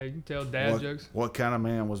tell dad jokes. What kind of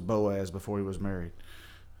man was Boaz before he was married?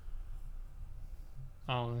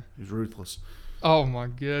 I don't know. He was ruthless. Oh my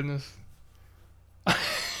goodness.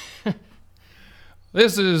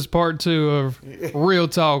 This is part 2 of Real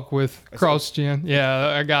Talk with CrossGen. Yeah,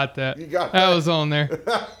 I got that. You got that was on there.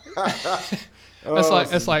 Oh,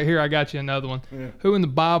 That's like here. I got you another one. Yeah. Who in the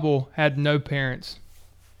Bible had no parents?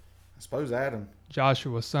 I suppose Adam.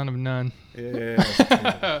 Joshua, son of Nun. Yeah, that's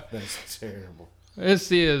terrible. That's terrible.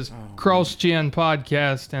 This is CrossGen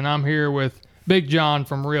Podcast, and I'm here with Big John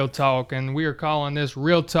from Real Talk, and we are calling this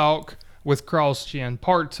Real Talk with CrossGen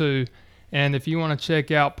Part 2. And if you want to check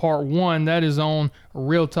out Part 1, that is on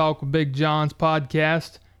Real Talk with Big John's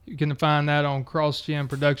podcast. You can find that on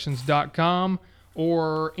crossgenproductions.com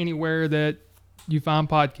or anywhere that you find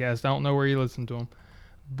podcasts. I don't know where you listen to them,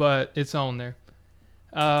 but it's on there.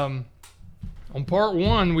 On Part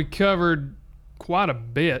 1, we covered quite a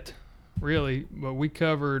bit, really, but we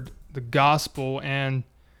covered the gospel. And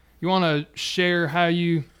you want to share how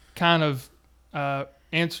you kind of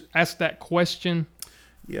ask that question?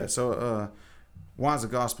 Yeah, so why is the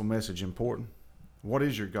gospel message important? What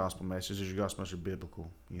is your gospel message? Is your gospel message biblical?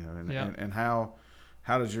 You know, and how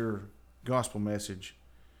does your gospel message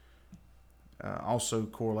also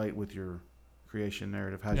correlate with your creation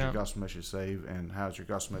narrative? How does your gospel message save, and how does your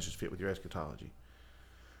gospel message fit with your eschatology?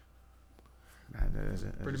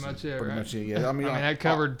 Pretty much it, yeah. I mean, that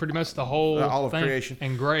covered pretty much the whole all of thing. creation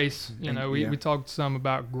And grace. You know, we talked some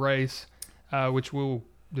about grace, which we'll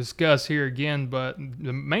discuss here again, but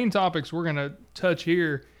the main topics we're going to touch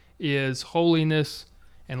here is holiness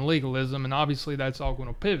and legalism, and obviously that's all going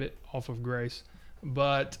to pivot off of grace.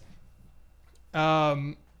 But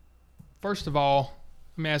first of all,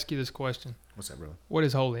 let me ask you this question. What's that, brother? What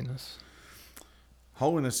is holiness?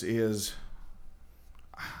 Holiness is,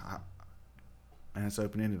 and it's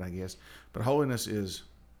open-ended, I guess, but holiness is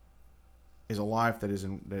a life that is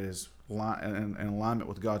in alignment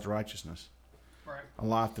with God's righteousness. Right. A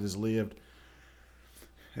life that is lived,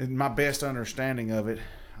 in my best understanding of it,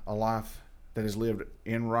 a life that is lived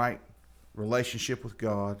in right relationship with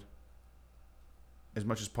God as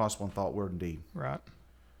much as possible in thought, word, and deed. Right.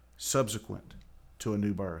 Subsequent to a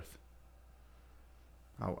new birth.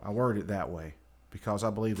 I word it that way because I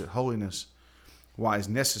believe that holiness, while is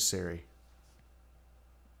necessary,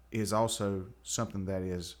 is also something that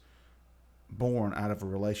is born out of a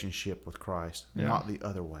relationship with Christ, not the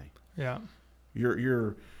other way. Yeah.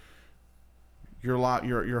 Your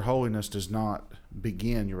holiness does not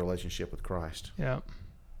begin your relationship with Christ. Yeah.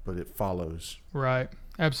 But it follows. Right.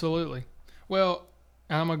 Absolutely. Well,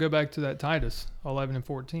 I'm going to go back to that Titus 11 and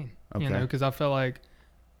 14. Okay. You know, because I felt like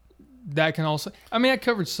that can also, I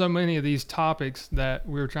covered so many of these topics that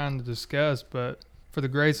we were trying to discuss, but for the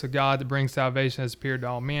grace of God that brings salvation has appeared to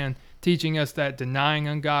all men, teaching us that denying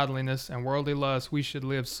ungodliness and worldly lust, we should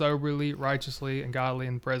live soberly, righteously, and godly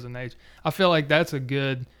in the present age. I feel like that's a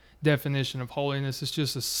good definition of holiness. It's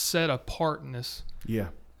just a set apartness. Yeah.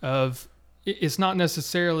 It's not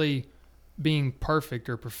necessarily being perfect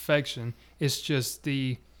or perfection. It's just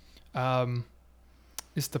the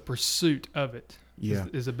pursuit of it. Yeah.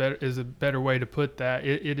 Is a better way to put that.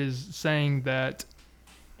 It is saying that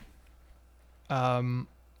I'm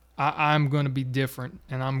going to be different,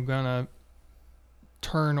 and I'm going to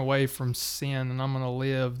turn away from sin, and I'm going to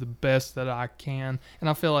live the best that I can. And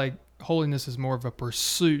I feel like holiness is more of a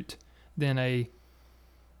pursuit than a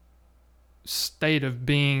state of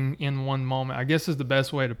being in one moment, I guess is the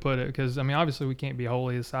best way to put it. Because, obviously we can't be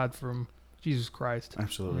holy aside from Jesus Christ.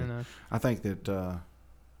 Absolutely. You know? I think that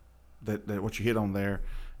what you hit on there,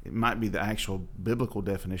 it might be the actual biblical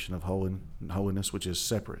definition of holiness, which is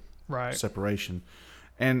separate. Right. Separation.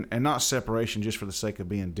 And not separation just for the sake of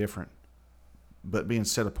being different, but being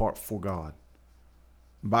set apart for God.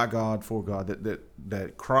 By God, for God.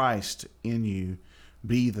 That Christ in you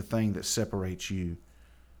be the thing that separates you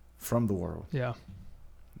from the world. Yeah.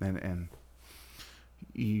 And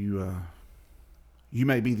you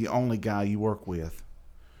may be the only guy you work with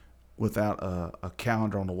without a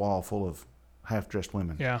calendar on the wall full of half-dressed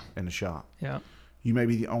women in the shop. Yeah. You may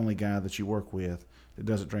be the only guy that you work with that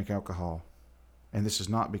doesn't drink alcohol. And this is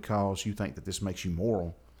not because you think that this makes you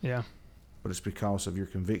moral. Yeah. But it's because of your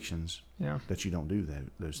convictions that you don't do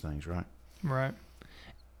those things, right? Right.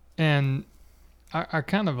 And I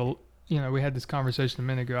kind of, we had this conversation a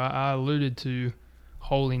minute ago. I alluded to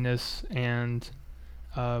holiness and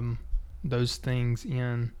those things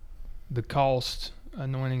in the cost,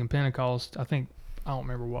 anointing and Pentecost. I don't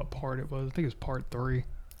remember what part it was. I think it was part 3.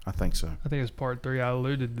 I think so. I think it was part 3. I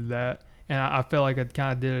alluded to that. And I felt like I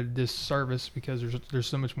kind of did a disservice because there's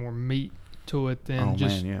so much more meat to it than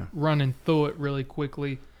running through it really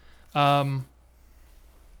quickly. But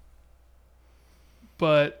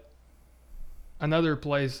another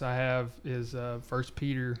place I have is 1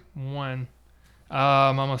 Peter 1.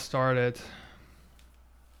 I'm going to start at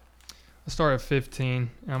 15.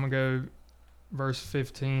 I'm going to go verse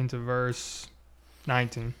 15 to verse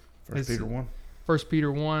 19. First Peter 1. 1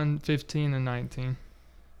 Peter 1, 15 and 19.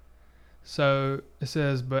 So it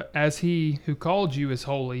says, "But as he who called you is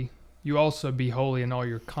holy, you also be holy in all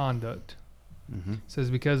your conduct." Mm-hmm. It says,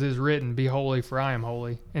 "Because it is written, be holy, for I am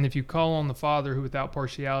holy. And if you call on the Father who without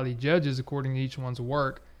partiality judges according to each one's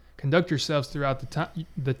work, conduct yourselves throughout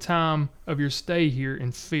the time of your stay here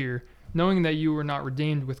in fear, knowing that you were not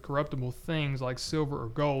redeemed with corruptible things like silver or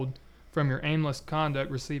gold from your aimless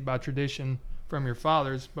conduct received by tradition from your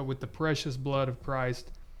fathers, but with the precious blood of Christ,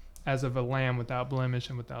 as of a lamb without blemish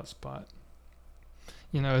and without spot."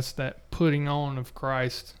 You know, it's that putting on of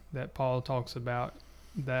Christ that Paul talks about,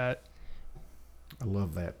 that I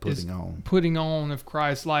love that, putting on of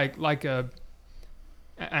Christ, like a,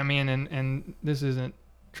 I mean, and this isn't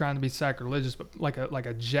trying to be sacrilegious, but like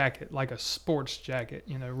a jacket, like a sports jacket,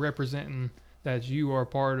 you know, representing that you are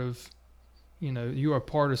part of, you know, you are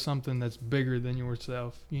part of something that's bigger than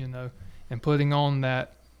yourself, you know, and putting on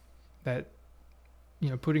that, you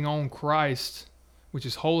know, putting on Christ, which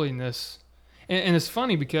is holiness. And it's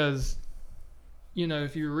funny because, you know,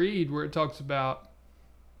 if you read where it talks about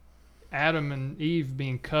Adam and Eve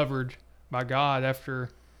being covered by God after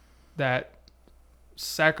that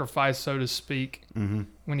sacrifice, so to speak, mm-hmm.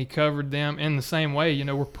 when he covered them, in the same way, you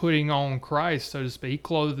know, we're putting on Christ, so to speak. He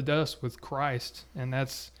clothed us with Christ, and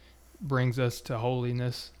that's brings us to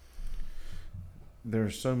holiness.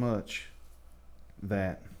 There's so much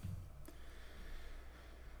that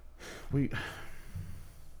we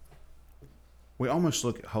almost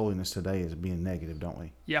look at holiness today as being negative, don't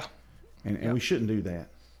we? Yeah. And we shouldn't do that.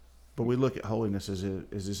 But we look at holiness as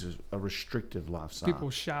this is a restrictive lifestyle. People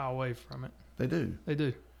shy away from it. They do. They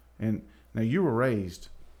do. And now you were raised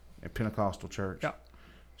at Pentecostal church. Yeah.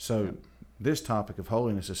 So this topic of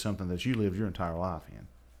holiness is something that you lived your entire life in.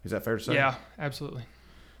 Is that fair to say? Yeah, absolutely.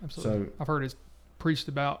 Absolutely. So, I've heard it preached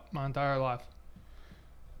about my entire life.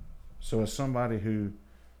 So as somebody who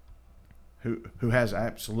has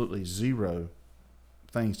absolutely zero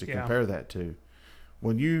things to compare that to,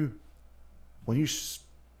 when you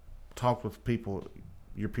talked with people,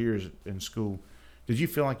 your peers in school, did you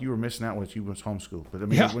feel like you were missing out when you was homeschooled? But I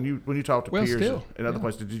mean, when you talked to peers in other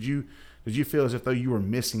places, did you feel as if though you were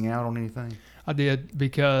missing out on anything? I did,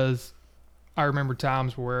 because I remember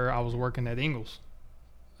times where I was working at Ingles.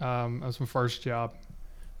 That was my first job.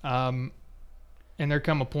 And there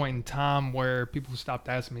come a point in time where people stopped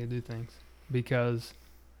asking me to do things because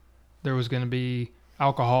there was going to be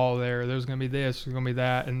alcohol there. There was going to be this, there was going to be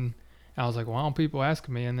that. And I was like, why don't people ask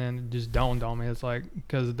me? And then it just dawned on me. It's like,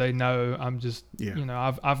 because they know I'm just, you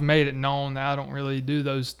know, I've made it known that I don't really do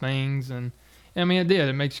those things. And I mean, it did.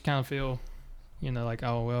 It makes you kind of feel, you know, like,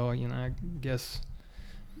 oh, well, you know, I guess,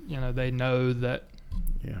 you know, they know that.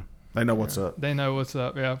 Yeah. They know what's up. They know what's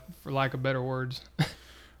up, yeah, for lack of better words.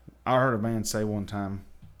 I heard a man say one time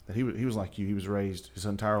that he was like you. He was raised his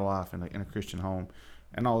entire life in a Christian home.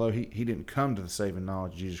 And although he didn't come to the saving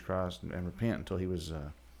knowledge of Jesus Christ and repent until he was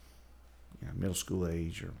middle school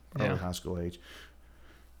age or early high school age,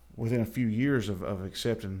 within a few years of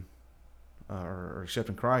accepting or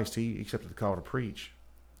accepting Christ, he accepted the call to preach.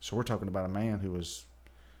 So we're talking about a man who was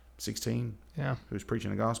 16, who was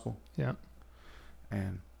preaching the gospel. Yeah.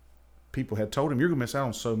 And people had told him, you're going to miss out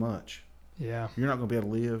on so much. Yeah. You're not going to be able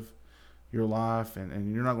to live your life,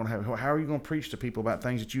 and you're not going to have, how are you going to preach to people about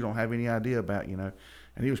things that you don't have any idea about, you know?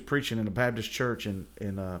 And he was preaching in a Baptist church in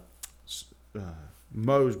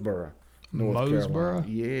Mosboro, North Carolina.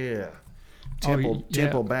 Yeah.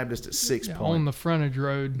 Temple Baptist at 6 Point. On the frontage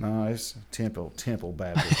road. No, it's Temple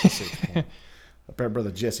Baptist at 6 Point. Up there,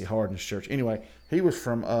 Brother Jesse Harden's church. Anyway, he was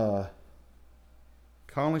from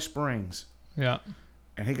Conley Springs. Yeah.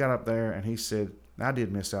 And he got up there and he said, I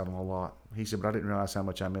did miss out on a lot. He said, but I didn't realize how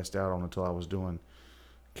much I missed out on until I was doing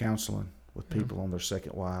counseling with people on their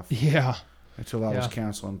second wife. Yeah. Until I was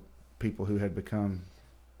counseling people who had become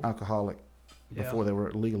alcoholic before they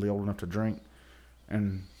were legally old enough to drink.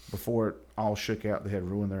 And before it all shook out, they had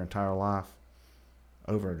ruined their entire life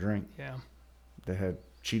over a drink. Yeah. They had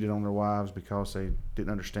cheated on their wives because they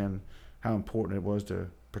didn't understand how important it was to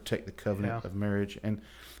protect the covenant of marriage. And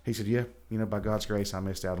he said, by God's grace, I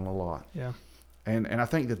missed out on a lot. Yeah. And I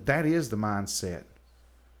think that is the mindset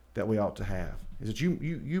that we ought to have, is that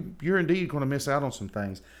you're indeed going to miss out on some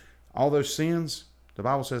things. All those sins, the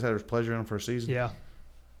Bible says there's pleasure in them for a season. Yeah.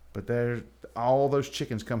 But all those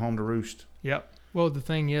chickens come home to roost. Yep. Well, the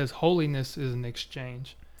thing is, holiness is an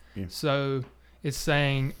exchange. Yeah. So it's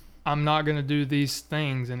saying, I'm not going to do these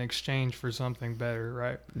things in exchange for something better,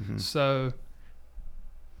 right? Mm-hmm. So,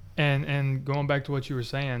 and going back to what you were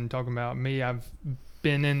saying, talking about me, I've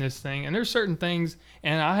been in this thing, and there's certain things,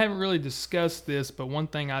 and I haven't really discussed this, but one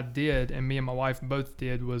thing I did, and me and my wife both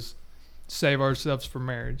did, was save ourselves for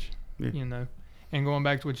marriage, Yeah. you know. And going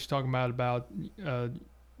back to what you're talking about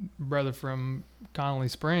brother from Connolly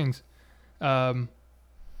Springs,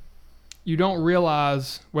 you don't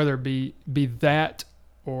realize, whether it be that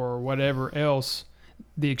or whatever else,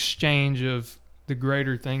 the exchange of the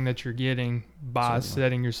greater thing that you're getting by Certainly.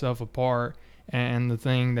 setting yourself apart, and the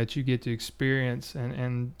thing that you get to experience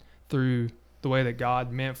and through the way that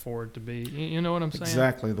God meant for it to be. You know what I'm saying?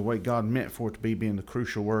 Exactly the way God meant for it to be, being the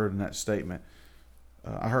crucial word in that statement.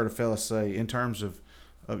 I heard a fella say, in terms of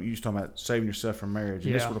you was talking about saving yourself from marriage,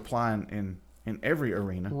 and this would apply in every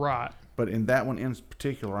arena. Right. But in that one in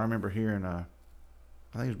particular, I remember hearing, I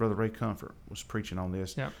think it was Brother Ray Comfort was preaching on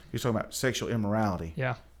this. Yeah. He was talking about sexual immorality.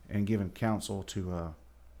 Yeah. And giving counsel to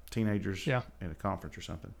teenagers Yeah. at a conference or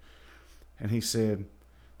something. And he said,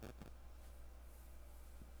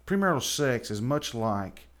 premarital sex is much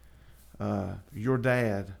like your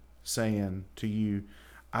dad saying to you,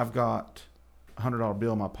 I've got a $100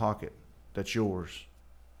 bill in my pocket that's yours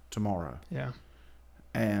tomorrow. Yeah.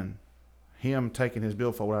 And him taking his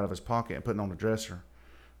billfold out of his pocket and putting it on the dresser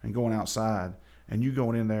and going outside, and you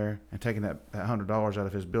going in there and taking that $100 out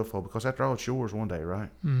of his billfold, because after all, it's yours one day, right?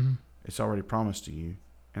 Mm-hmm. It's already promised to you,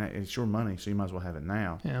 and it's your money, so you might as well have it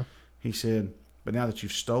now. Yeah. He said, but now that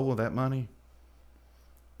you've stolen that money,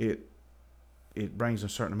 it brings a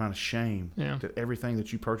certain amount of shame. Yeah. That everything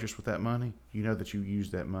that you purchased with that money, you know that you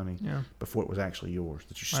used that money before it was actually yours,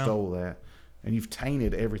 that you stole that, and you've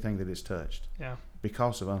tainted everything that it's touched. Yeah.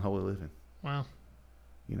 Because of unholy living. Wow.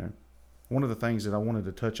 You know, one of the things that I wanted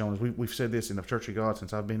to touch on is we've said this in the Church of God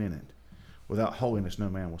since I've been in it: without holiness, no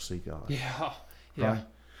man will see God. Yeah. Yeah.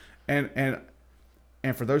 Right?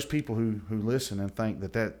 And for those people who listen and think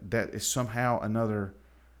that is somehow another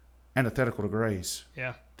antithetical to grace,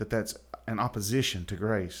 that's an opposition to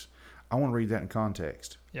grace, I want to read that in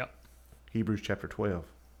context. Yep. Hebrews chapter 12.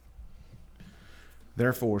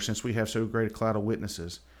 Therefore, since we have so great a cloud of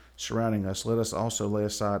witnesses surrounding us, let us also lay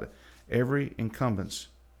aside every encumbrance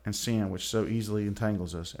and sin which so easily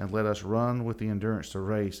entangles us, and let us run with the endurance the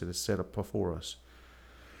race that is set up before us,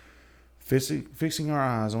 fixing our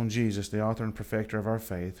eyes on Jesus, the author and perfecter of our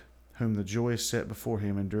faith, whom the joy set before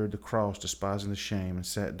him endured the cross, despising the shame, and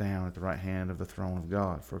sat down at the right hand of the throne of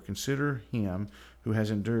God. For consider him who has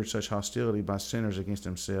endured such hostility by sinners against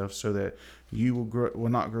himself, so that you will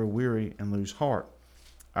not grow weary and lose heart.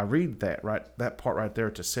 I read that part right there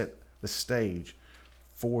to set the stage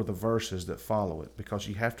for the verses that follow it, because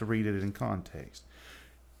you have to read it in context.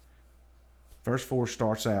 Verse 4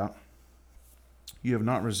 starts out, you have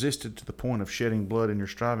not resisted to the point of shedding blood in your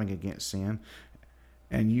striving against sin,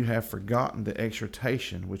 and you have forgotten the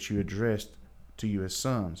exhortation which you addressed to you as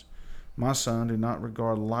sons. My son, do not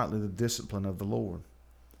regard lightly the discipline of the Lord,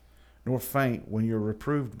 nor faint when you are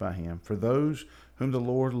reproved by him. For those whom the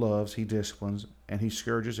Lord loves, he disciplines, and he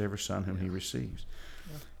scourges every son whom he receives.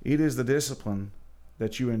 Yeah. It is the discipline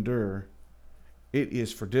that you endure. It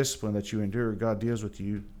is for discipline that you endure. God deals with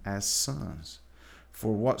you as sons.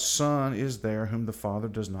 For what son is there whom the Father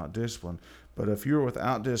does not discipline? But if you are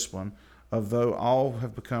without discipline, of though all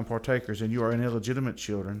have become partakers, and you are illegitimate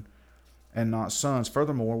children, and not sons.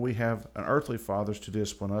 Furthermore, we have an earthly fathers to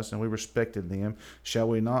discipline us, and we respected them. Shall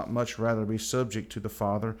we not much rather be subject to the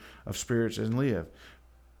Father of spirits and live?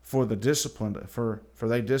 For they disciplined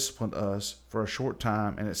us for a short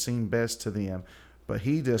time, and it seemed best to them. But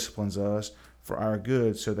he disciplines us for our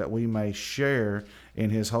good, so that we may share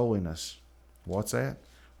in his holiness. What's that?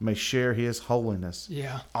 We may share his holiness.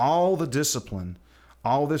 Yeah. All the discipline,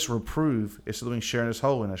 all this reproof is so that we can share in his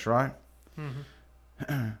holiness, right?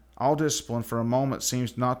 Mm-hmm. All discipline for a moment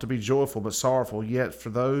seems not to be joyful but sorrowful, yet for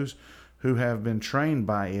those who have been trained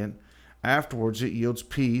by it, afterwards it yields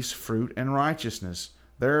peace, fruit, and righteousness.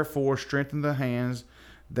 Therefore strengthen the hands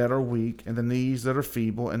that are weak and the knees that are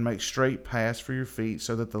feeble, and make straight paths for your feet,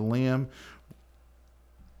 so that the limb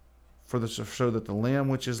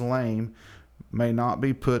which is lame may not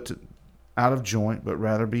be put out of joint, but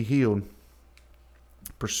rather be healed.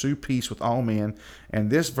 Pursue peace with all men, and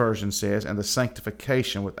this version says, and the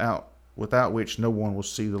sanctification without which no one will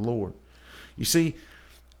see the Lord. You see,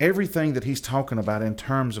 everything that he's talking about in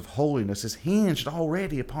terms of holiness is hinged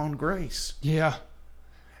already upon grace. Yeah.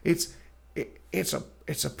 It's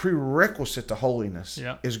a prerequisite to holiness.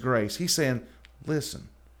 Yeah. Is grace. He's saying, listen,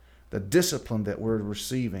 the discipline that we're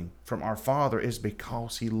receiving from our Father is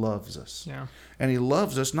because He loves us. Yeah. And He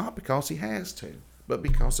loves us not because He has to, but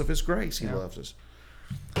because of His grace He loves us.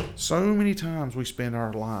 So many times we spend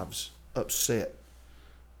our lives upset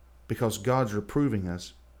because God's reproving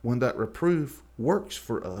us, when that reproof works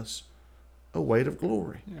for us a weight of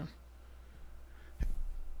glory. Yeah.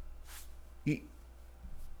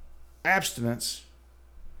 Abstinence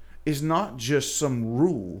is not just some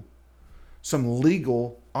rule, some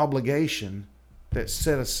legal obligation that's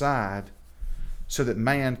set aside so that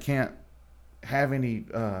man can't have any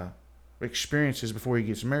experiences before he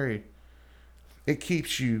gets married. It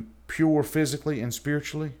keeps you pure physically and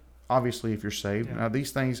spiritually, obviously, if you're saved. Yeah. Now, these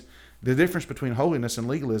things, the difference between holiness and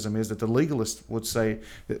legalism is that the legalist would say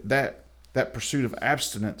that pursuit of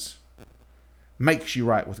abstinence makes you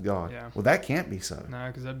right with God. Yeah. Well, that can't be so. No,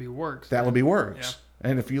 because that'd be works. That would be works. Yeah.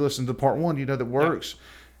 And if you listen to part 1, you know that works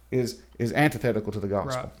is antithetical to the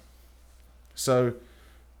gospel. Right. So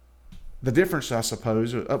the difference, I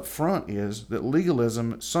suppose, up front is that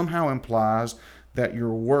legalism somehow implies that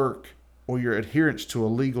your work or your adherence to a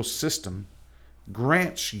legal system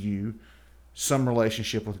grants you some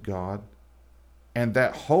relationship with God, and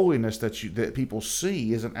that holiness that people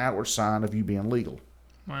see is an outward sign of you being legal.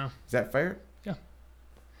 Wow. Is that fair? Yeah.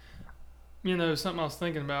 You know, something I was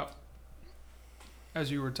thinking about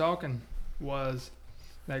as you were talking was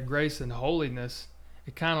that grace and holiness,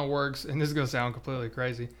 it kind of works, and this is going to sound completely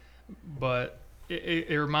crazy, but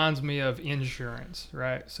it reminds me of insurance,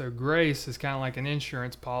 right? So grace is kind of like an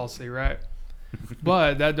insurance policy, right?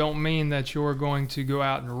 But that don't mean that you're going to go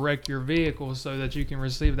out and wreck your vehicle so that you can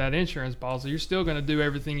receive that insurance policy. You're still going to do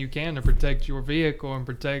everything you can to protect your vehicle and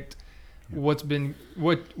protect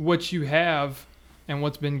what you have and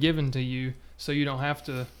what's been given to you, so you don't have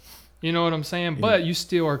to. You know what I'm saying? Yeah. But you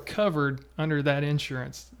still are covered under that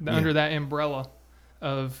insurance, under that umbrella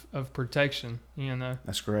of protection, you know.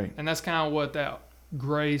 That's great. And that's kind of what that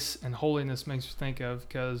grace and holiness makes me think of,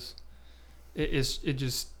 because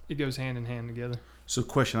it goes hand in hand together. So the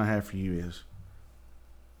question I have for you is,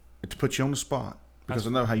 to put you on the spot, because I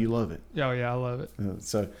know how you love it. Oh yeah, I love it.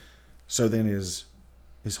 So then is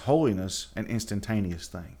holiness an instantaneous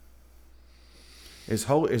thing? Is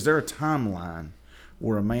there a timeline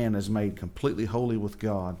where a man is made completely holy with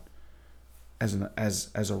God as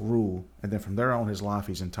a rule, and then from there on his life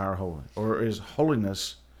he's entire holy? Or is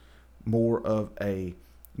holiness more of a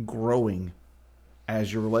growing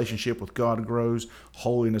as your relationship with God grows?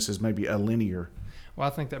 Holiness is maybe a linear. Well,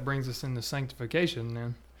 I think that brings us into sanctification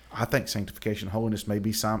then. I think sanctification and holiness may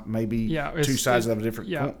be two sides of a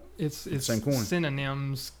different coin. It's same coin.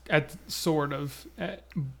 Synonyms, sort of.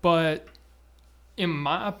 But in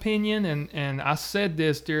my opinion, and I said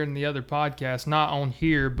this during the other podcast, not on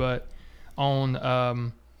here, but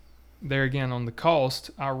on there again on the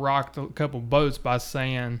coast, I rocked a couple boats by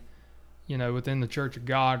saying, you know, within the Church of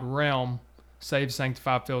God realm, saved,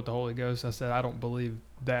 sanctified, filled with the Holy Ghost. I said I don't believe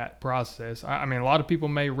that process. I mean, a lot of people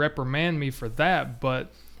may reprimand me for that,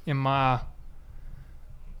 but in my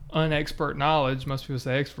unexpert knowledge, most people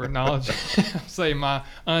say expert knowledge, say my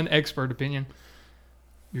unexpert opinion,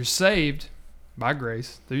 you're saved by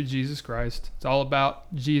grace through Jesus Christ. It's all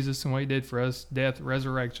about Jesus and what He did for us, death,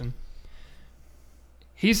 resurrection.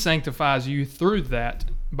 He sanctifies you through that,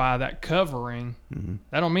 by that covering. Mm-hmm.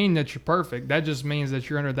 That don't mean that you're perfect. That just means that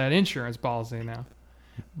you're under that insurance policy now.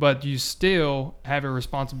 But you still have a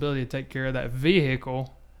responsibility to take care of that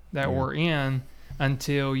vehicle that we're in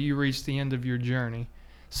until you reach the end of your journey.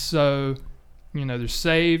 So, you know, they're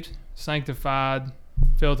saved, sanctified,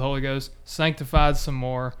 filled with the Holy Ghost, sanctified some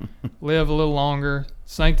more, live a little longer,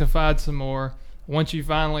 sanctified some more. Once you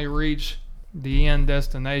finally reach the end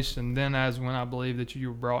destination, then as when I believe that you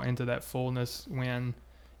were brought into that fullness, when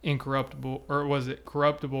incorruptible, or was it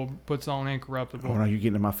corruptible puts on incorruptible. Oh, now you're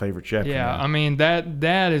getting to my favorite chapter. Yeah, now. I mean,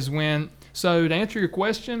 that is when. So to answer your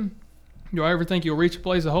question, do I ever think you'll reach a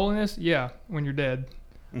place of holiness? Yeah, when you're dead,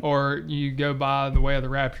 or you go by the way of the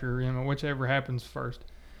rapture, you know, whichever happens first.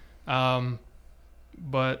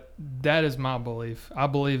 But that is my belief. I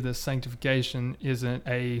believe that sanctification isn't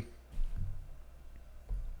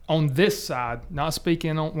on this side, not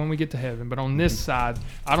speaking on when we get to heaven, but on this side,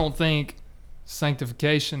 I don't think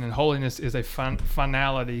sanctification and holiness is a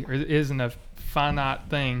finality, or it isn't a finite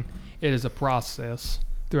thing. It is a process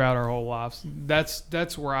throughout our whole lives.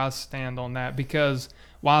 That's where I stand on that, because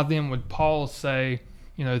why then would Paul say,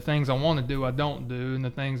 you know, the things I want to do, I don't do, and the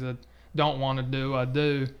things I don't want to do, I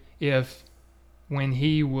do, if when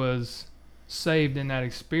he was saved in that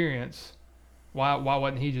experience, why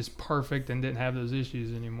wasn't he just perfect and didn't have those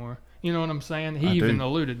issues anymore? You know what I'm saying? He even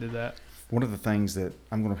alluded to that. One of the things that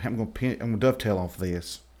I'm going to dovetail off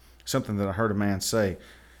this something that I heard a man say.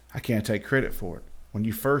 I can't take credit for it. When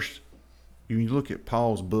you look at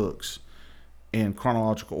Paul's books in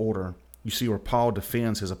chronological order, you see where Paul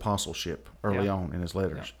defends his apostleship early on in his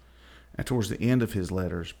letters. And towards the end of his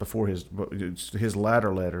letters, before his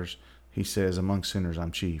latter letters, he says, among sinners,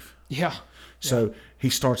 I'm chief. Yeah. So he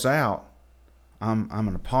starts out, I'm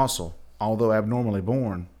an apostle. Although abnormally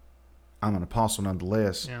born, I'm an apostle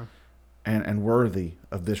nonetheless, and worthy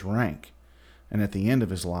of this rank. And at the end of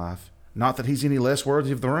his life, not that he's any less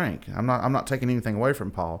worthy of the rank. I'm not taking anything away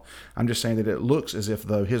from Paul. I'm just saying that it looks as if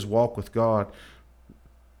though his walk with God,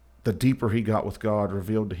 the deeper he got with God,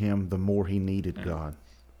 revealed to him the more he needed God.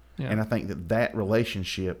 Yeah. And I think that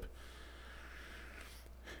relationship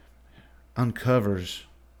uncovers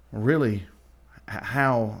really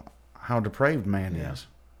how depraved man is.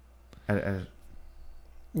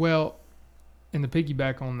 Well, and to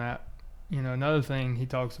piggyback on that, another thing he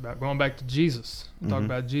talks about, going back to Jesus, talk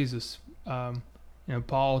about Jesus.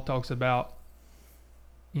 Paul talks about,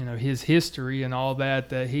 his history and all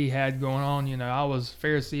that he had going on. I was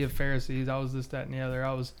Pharisee of Pharisees. I was this, that, and the other.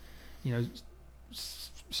 I was,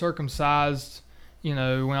 circumcised, when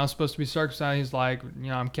I was supposed to be circumcised. He's like,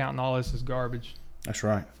 I'm counting all this as garbage. That's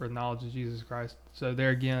right. For the knowledge of Jesus Christ. So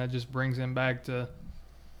there again, it just brings him back to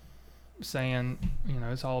saying,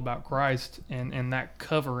 it's all about Christ and that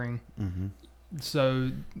covering.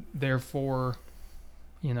 So therefore,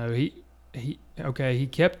 he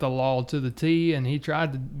kept the law to the T, and he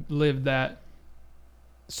tried to live that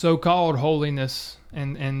so-called holiness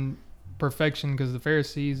and perfection, because the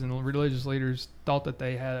Pharisees and religious leaders thought that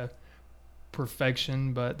they had a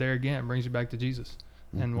perfection. But there again, it brings you back to Jesus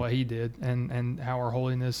and what he did, and how our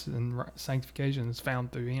holiness and sanctification is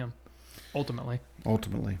found through him ultimately.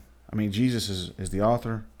 I mean, Jesus is the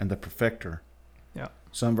author and the perfecter. Yeah.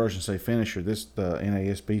 Some versions say finisher. The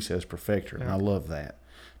NASB says perfecter, and I love that,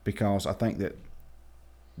 because I think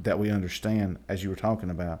that we understand, as you were talking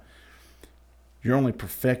about, you're only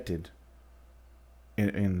perfected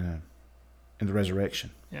in the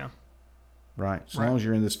resurrection. Yeah. Right. As long as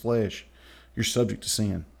you're in this flesh, you're subject to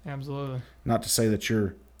sin. Absolutely. Not to say that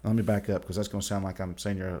you're. Let me back up, because that's going to sound like I'm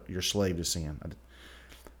saying you're a slave to sin.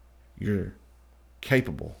 You're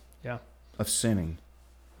capable. Yeah. Of sinning,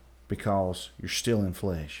 because you're still in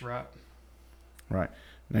flesh. Right.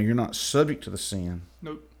 Now, you're not subject to the sin.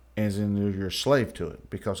 Nope. As in you're a slave to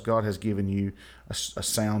it, because God has given you a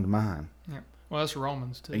sound mind. Yeah. Well, that's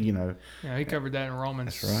Romans too. He covered that in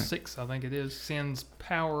Romans 6, I think it is. Sin's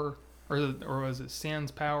power, or was it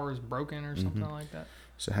sin's power is broken, or something like that?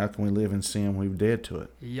 So how can we live in sin when we're dead to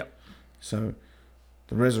it? Yep. So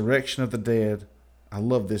the resurrection of the dead, I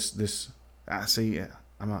love this. I see.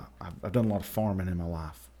 I've done a lot of farming in my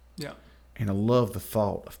life. Yeah. And I love the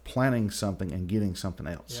thought of planting something and getting something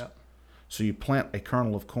else. Yeah. So you plant a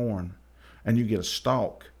kernel of corn, and you get a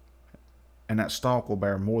stalk, and that stalk will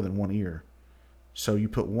bear more than one ear. So you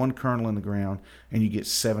put one kernel in the ground, and you get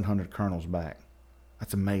 700 kernels back.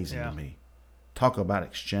 That's amazing to me. Talk about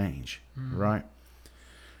exchange, right?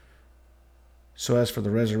 So as for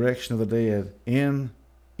the resurrection of the dead, in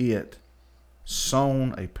it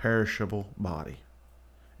sown a perishable body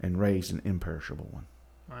and raised an imperishable one.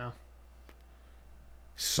 Wow.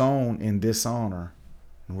 Sown in dishonor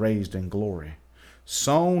and raised in glory.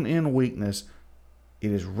 Sown in weakness, it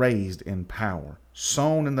is raised in power.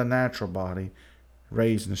 Sown in the natural body,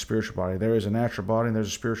 raised in the spiritual body. There is a natural body and there's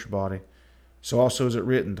a spiritual body. So also is it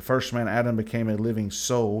written, the first man, Adam, became a living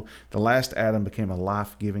soul. The last Adam became a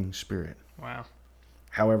life-giving spirit. Wow.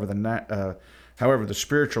 However, the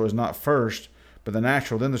spiritual is not first, but the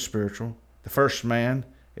natural, then the spiritual. The first man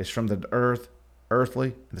is from the earthly,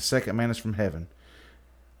 and the second man is from heaven.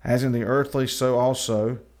 As in the earthly, so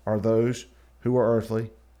also are those who are earthly,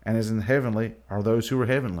 and as in the heavenly are those who are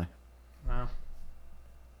heavenly. Wow.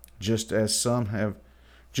 Just as some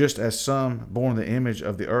born the image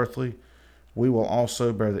of the earthly, we will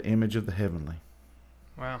also bear the image of the heavenly.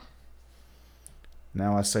 Wow.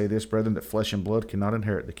 Now I say this, brethren, that flesh and blood cannot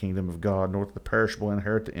inherit the kingdom of God, nor the perishable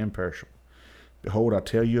inherit the imperishable. Behold, I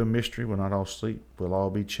tell you a mystery. We'll not all sleep. We'll all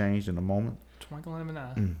be changed in a moment. Twinkling in an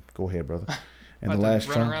eye. Go ahead, brother. And the last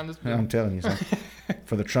trumpet, I'm telling you, son,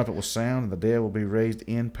 for the trumpet will sound, and the dead will be raised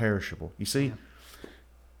imperishable. You see,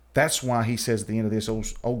 that's why he says at the end of this,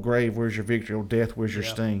 "O grave, where's your victory? O death, where's your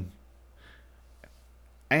sting?"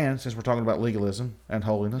 And since we're talking about legalism and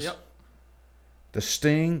holiness, the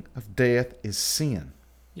sting of death is sin.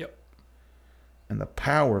 Yep. And the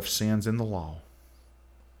power of sin's in the law.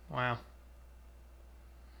 Wow.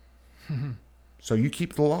 So you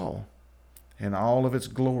keep the law in all of its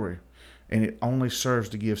glory, and it only serves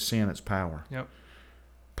to give sin its power. Yep.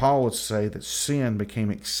 Paul would say that sin became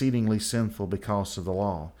exceedingly sinful because of the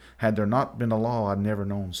law. Had there not been a law, I'd never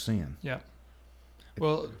known sin. Yeah.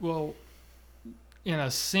 Well, in a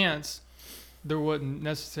sense, there wouldn't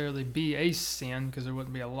necessarily be a sin because there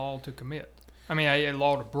wouldn't be a law to commit. I mean, a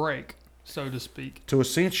law to break, so to speak. To a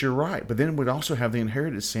sense, you're right. But then we'd also have the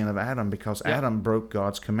inherited sin of Adam because Adam broke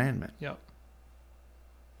God's commandment. Yep.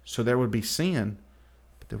 So there would be sin,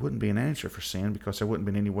 but there wouldn't be an answer for sin because there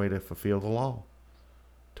wouldn't be any way to fulfill the law,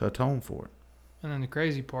 to atone for it. And then the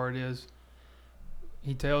crazy part is,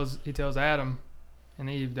 he tells Adam and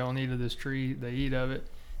Eve, don't eat of this tree. They eat of it.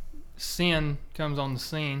 Sin comes on the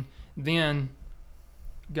scene. Then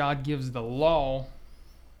God gives the law,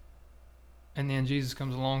 and then Jesus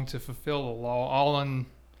comes along to fulfill the law, all in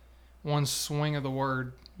one swing of the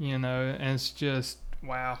word, and it's just,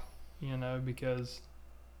 wow, because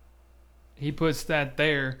he puts that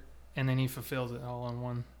there, and then he fulfills it all in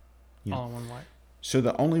one light. So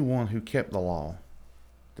the only one who kept the law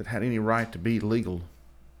that had any right to be a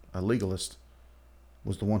legalist,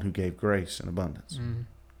 was the one who gave grace in abundance. Mm-hmm.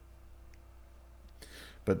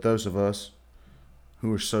 But those of us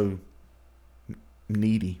who are so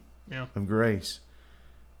needy of grace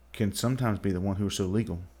can sometimes be the one who are so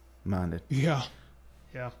legal-minded. Yeah.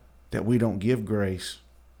 Yeah. That we don't give grace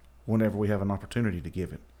whenever we have an opportunity to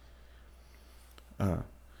give it.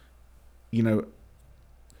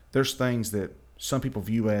 There's things that some people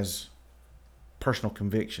view as personal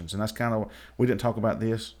convictions, and that's kind of, we didn't talk about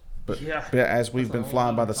this, but as we've been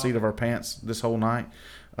flying by the seat of our pants this whole night,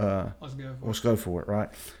 let's go for it, right?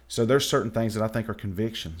 So there's certain things that I think are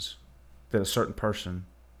convictions that a certain person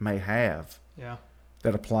may have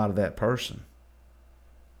that apply to that person,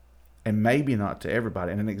 and maybe not to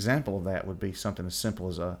everybody. And an example of that would be something as simple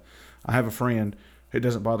as I have a friend. It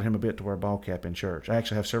doesn't bother him a bit to wear a ball cap in church. I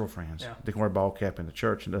actually have several friends that can wear a ball cap in the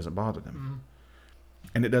church and it doesn't bother them. Mm-hmm.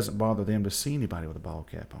 And it doesn't bother them to see anybody with a ball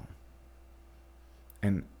cap on.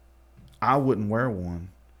 And I wouldn't wear one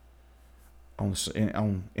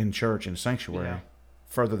in church, in sanctuary,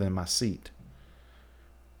 further than my seat.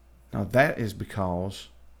 Now that is because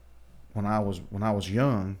when I was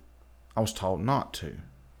young, I was taught not to.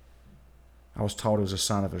 I was taught it was a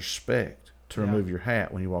sign of respect to remove your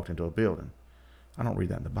hat when you walked into a building. I don't read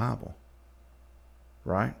that in the Bible.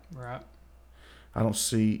 Right? Right. I don't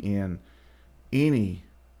see in any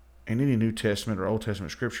New Testament or Old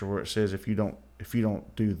Testament scripture where it says if you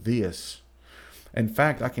don't do this. In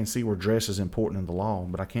fact, I can see where dress is important in the law,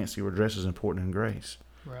 but I can't see where dress is important in grace.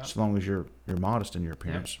 Right. So long as you're modest in your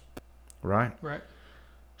appearance. Right? Right.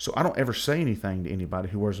 So I don't ever say anything to anybody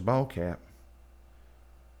who wears a ball cap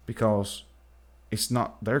because it's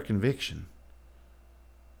not their conviction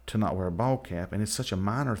to not wear a ball cap, and it's such a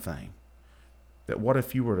minor thing that what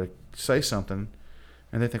if you were to say something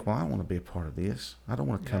and they think, well, I want to be a part of this. I don't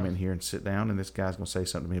want to come in here and sit down and this guy's going to say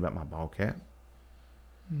something to me about my ball cap.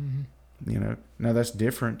 Mm-hmm. Now that's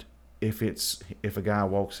different if a guy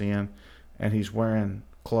walks in and he's wearing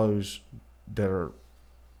clothes that are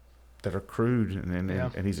crude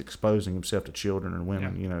and he's exposing himself to children and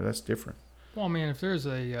women. That's different. Well, I mean, if there's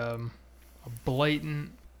a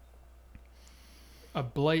blatant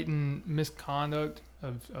misconduct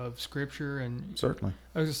of scripture, and certainly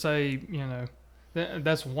I was going to say,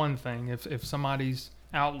 that's one thing. If somebody's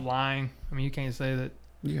out lying, I mean, you can't say that.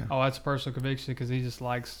 Yeah. Oh, that's a personal conviction because he just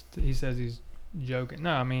he says he's joking.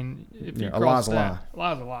 No, I mean, if you cross that, a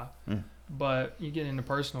lie's a lie. Yeah. But you get into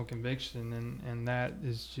personal conviction, and that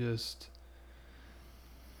is just,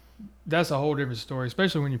 that's a whole different story,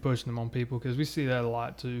 especially when you're pushing them on people, because we see that a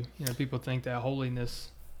lot too. People think that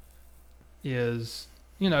holiness is,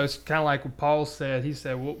 it's kind of like what Paul said. He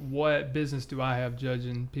said, what business do I have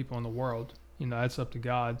judging people in the world? That's up to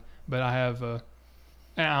God. But I have and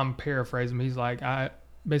I'm paraphrasing, he's like, I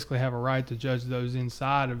basically have a right to judge those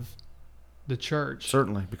inside of the church.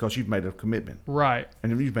 Certainly, because you've made a commitment. Right.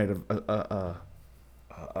 And if you've made oh,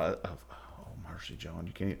 mercy, John,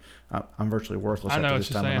 you can't, I'm virtually worthless after this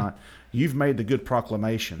time of night. You've made the good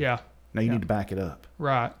proclamation. Yeah. Now you need to back it up.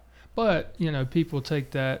 Right. But, people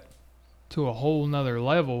take that to a whole nother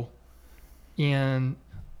level. And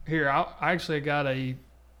here, I actually got a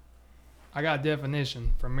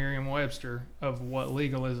definition from Merriam-Webster of what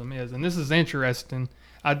legalism is. And this is interesting.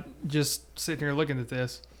 I just sitting here looking at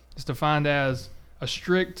this. It's defined as a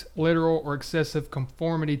strict, literal, or excessive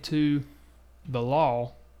conformity to the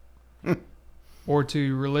law or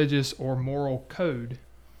to religious or moral code.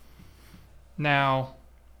 Now,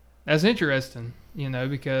 that's interesting,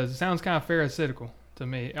 because it sounds kind of pharisaical to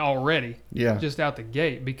me already. Yeah. Just out the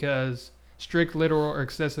gate, because strict, literal, or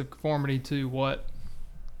excessive conformity to what?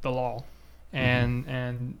 The law.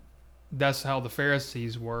 And that's how the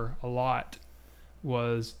Pharisees were a lot,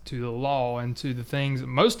 was to the law and to the things,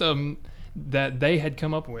 most of them that they had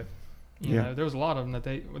come up with. You know, there was a lot of them that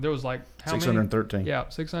there was like, how 613. many? Yeah,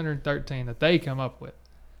 613 that they come up with.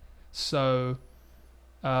 So,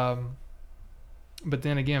 but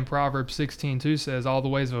then again, Proverbs 16:2 says, all the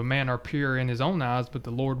ways of a man are pure in his own eyes, but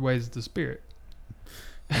the Lord weighs the spirit.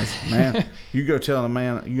 Man, you go tell a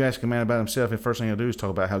man, you ask a man about himself, and the first thing he'll do is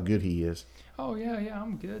talk about how good he is. Oh, yeah,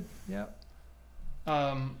 I'm good. Yeah.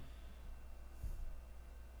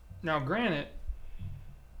 Now, granted,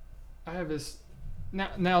 I have this.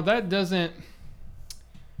 Now that doesn't.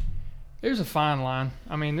 There's a fine line.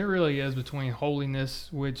 I mean, there really is between holiness,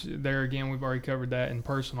 which there again we've already covered that, in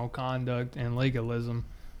personal conduct, and legalism.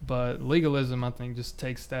 But legalism, I think, just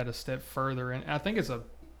takes that a step further, and I think it's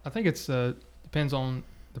depends on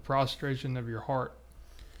the prostration of your heart.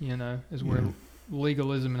 You know, is where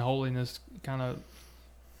legalism and holiness kind of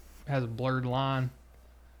has a blurred line.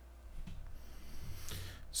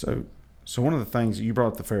 So one of the things you brought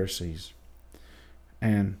up the Pharisees,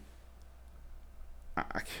 and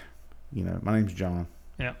my name's John.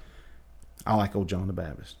 Yeah. I like old John the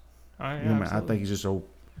Baptist. Oh, yeah, I think he's just old.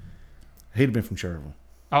 He'd have been from Cherville.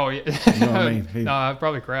 Oh, yeah. You know what I mean? No,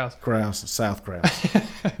 probably Krause. South Krause.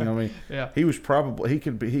 You know what I mean? Yeah. He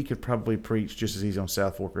could probably preach just as easy on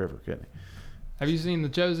South Fork River, couldn't he? Have you seen The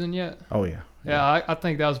Chosen yet? Oh, yeah. Yeah, I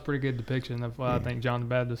think that was a pretty good depiction of what I think John the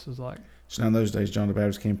Baptist was like. So now in those days, John the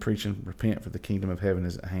Baptist came preaching, repent, for the kingdom of heaven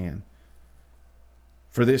is at hand.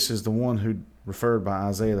 For this is the one who referred by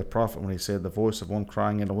Isaiah the prophet when he said, the voice of one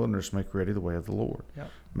crying in the wilderness, make ready the way of the Lord. Yep.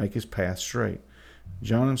 Make his path straight.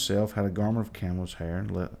 John himself had a garment of camel's hair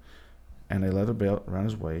and a leather belt around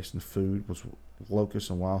his waist, and the food was locusts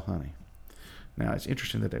and wild honey. Now, it's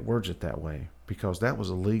interesting that it words it that way, because that was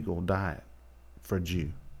a legal diet for a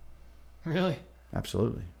Jew. Really?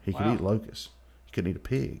 Absolutely. He could eat locusts. He couldn't eat a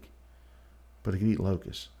pig, but he could eat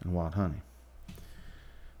locusts and wild honey.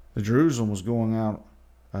 Then Jerusalem was going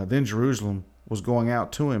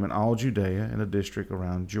out to him in all Judea and the district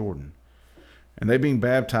around Jordan. And they being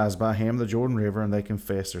baptized by him in the Jordan River, and they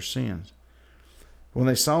confessed their sins. When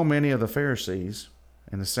they saw many of the Pharisees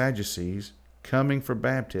and the Sadducees coming for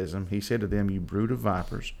baptism, he said to them, you brood of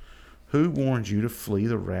vipers, who warned you to flee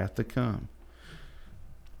the wrath to come?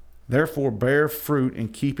 Therefore bear fruit in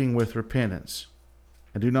keeping with repentance.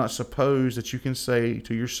 And do not suppose that you can say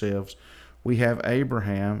to yourselves, we have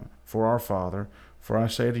Abraham for our father. For I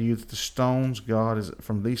say to you that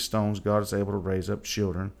from these stones God is able to raise up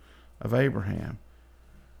children of Abraham.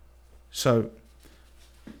 So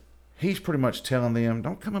he's pretty much telling them,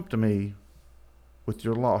 don't come up to me with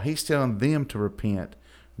your law. He's telling them to repent,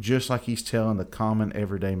 just like he's telling the common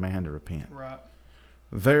everyday man to repent. Right.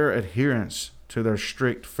 Their adherence to their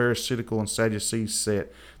strict Pharisaical and Sadducee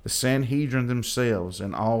set, the Sanhedrin themselves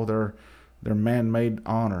and all their man-made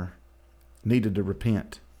honor needed to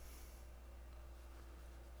repent.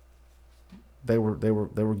 They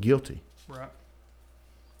were guilty. Right.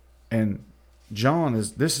 And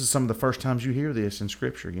this is some of the first times you hear this in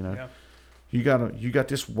Scripture, you know. Yeah. You got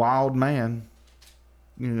this wild man,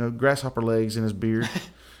 grasshopper legs in his beard.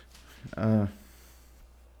 I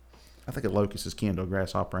think a locust is kin to a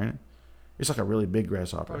grasshopper, ain't it? It's like a really big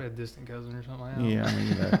grasshopper. Probably a distant cousin or something like that. Yeah,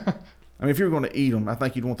 I mean, if you were going to eat them, I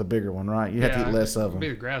think you'd want the bigger one, right? You have to eat less of them. It'd be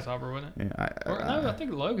the grasshopper, wouldn't it? Yeah, I think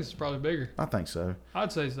the locust is probably bigger. I think so.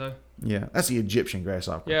 I'd say so. Yeah, that's the Egyptian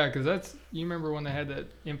grasshopper. Yeah, because you remember when they had that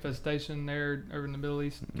infestation there over in the Middle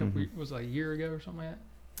East? Was like a year ago or something like that?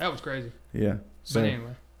 That was crazy. Yeah. But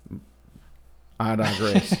anyway. I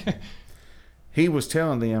digress. He was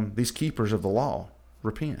telling them, these keepers of the law,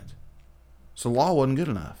 repent. So the law wasn't good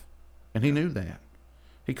enough. And he knew that.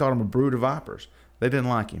 He called them a brood of vipers. They didn't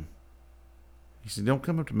like him. He said, don't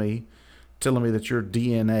come up to me telling me that your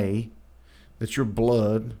DNA, that your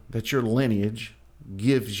blood, that your lineage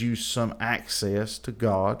gives you some access to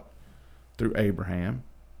God through Abraham,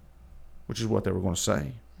 which is what they were going to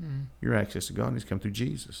say. Your access to God needs to come through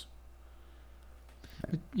Jesus.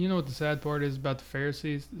 But you know what the sad part is about the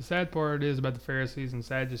Pharisees? The sad part is about the Pharisees and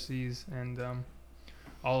Sadducees and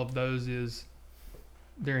all of those is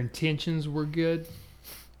their intentions were good.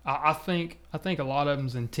 I think a lot of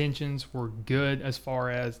them's intentions were good as far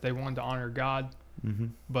as they wanted to honor God,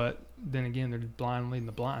 but then again, they're just blind leading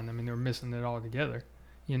the blind. I mean, they're missing it all together,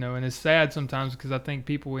 and it's sad sometimes because I think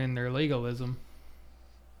people in their legalism,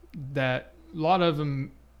 that a lot of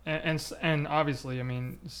them, and obviously, I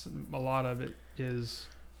mean, a lot of it is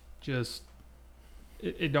just,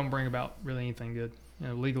 it don't bring about really anything good,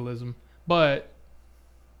 legalism, but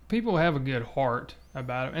people have a good heart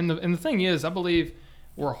about it. And the thing is, I believe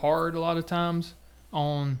we're hard a lot of times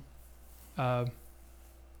on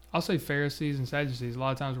I'll say Pharisees and Sadducees. A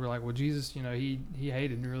lot of times we're like, well, Jesus, he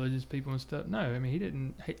hated the religious people and stuff. No, I mean, he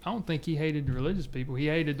didn't. I don't think he hated the religious people. He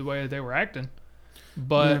hated the way that they were acting.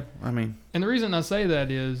 But and the reason I say that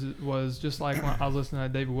was just like when I was listening to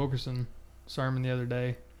that David Wilkerson sermon the other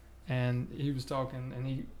day, and he was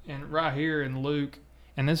talking, and right here in Luke,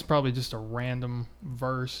 and this is probably just a random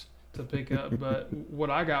verse to pick up, but what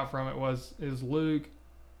I got from it is Luke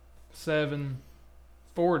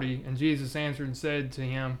 7:40, and Jesus answered and said to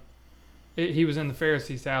him, he was in the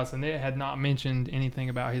Pharisee's house, and it had not mentioned anything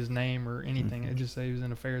about his name or anything. It just said he was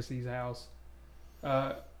in a Pharisee's house.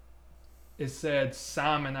 It said,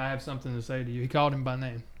 Simon, I have something to say to you. He called him by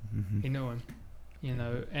name. He knew him,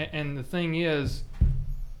 and the thing is,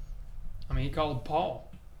 I mean, he called Paul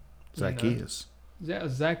Zacchaeus.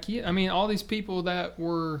 Zacchaeus. I mean, all these people that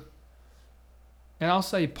were, and I'll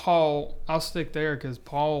say Paul, I'll stick there because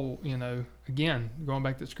Paul, again, going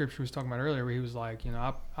back to the scripture we was talking about earlier, where he was like,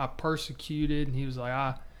 I persecuted, and he was like,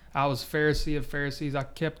 I was Pharisee of Pharisees, I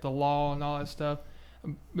kept the law and all that stuff.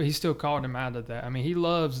 But he still called him out of that. I mean, he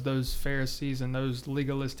loves those Pharisees and those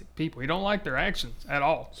legalistic people. He don't like their actions at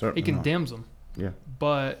all. Certainly he condemns them. Yeah.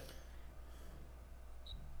 But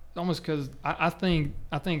almost because I think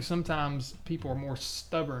sometimes people are more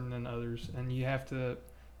stubborn than others, and you have to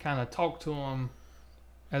kind of talk to them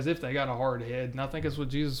as if they got a hard head. And I think that's what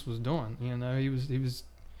Jesus was doing. He was,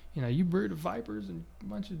 you brood of vipers and a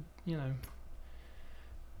bunch of,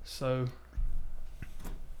 so.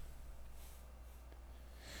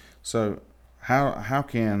 So how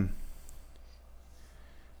can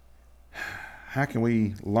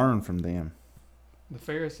we learn from them? The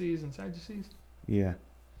Pharisees and Sadducees? Yeah.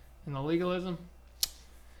 And the legalism?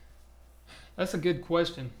 That's a good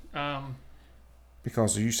question.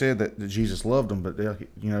 Because you said that Jesus loved them, but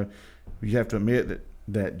you have to admit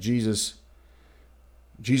that Jesus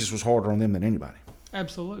was harder on them than anybody.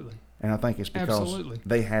 Absolutely. And I think it's because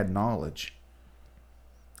they had knowledge.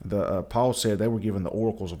 Paul said they were given the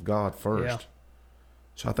oracles of God first. Yeah.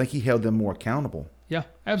 So I think he held them more accountable. Yeah,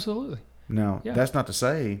 absolutely. Now, that's not to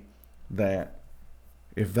say that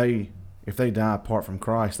if they die apart from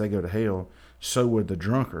Christ, they go to hell. So would the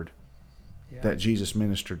drunkard that Jesus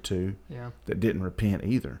ministered to that didn't repent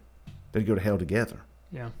either. They'd go to hell together.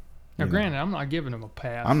 Yeah. Now, granted, I'm not giving them a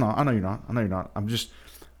pass. I'm not. I know you're not.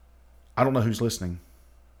 I don't know who's listening.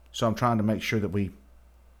 So I'm trying to make sure that we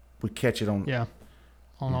catch it on... Yeah.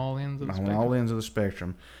 On all ends of the spectrum. On all ends of the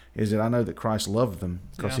spectrum, is that I know that Christ loved them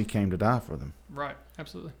because he came to die for them. Right,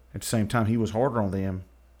 absolutely. At the same time, he was harder on them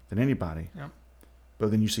than anybody. Yeah.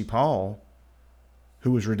 But then you see Paul,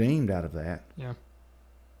 who was redeemed out of that. Yeah.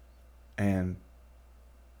 And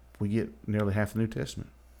we get nearly half the New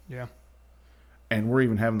Testament. Yeah. And we're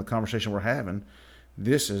even having the conversation we're having.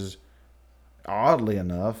 This is, oddly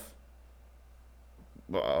enough,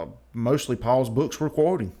 mostly Paul's books we're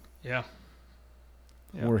quoting. Yeah.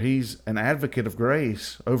 Yep. Where he's an advocate of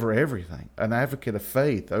grace over everything, an advocate of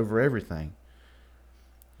faith over everything.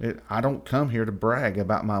 I don't come here to brag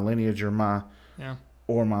about my lineage or my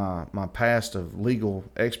past of legal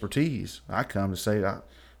expertise. I come to say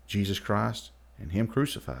Jesus Christ and Him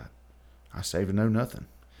crucified. I save and know nothing.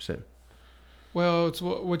 So, well, it's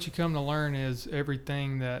what you come to learn is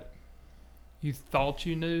everything that you thought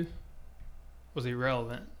you knew was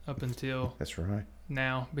irrelevant up until that's right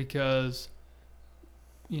now, because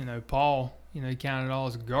Paul, he counted it all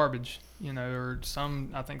as garbage, or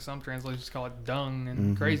I think some translations call it dung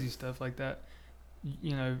and crazy stuff like that,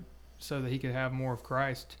 so that he could have more of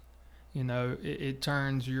Christ. It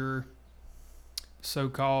turns your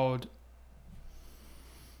so-called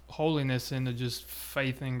holiness into just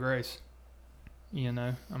faith and grace.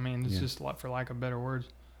 It's just for lack of better words.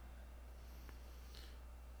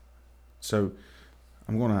 So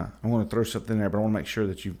I'm gonna throw something in there, but I want to make sure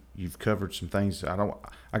that you've covered some things. I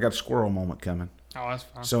got a squirrel moment coming. Oh, that's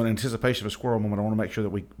fine. So in anticipation of a squirrel moment, I want to make sure that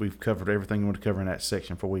we've covered everything we want to cover in that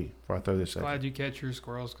section before I throw this out. Glad you catch your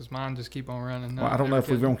squirrels, because mine just keep on running. Well, I don't know if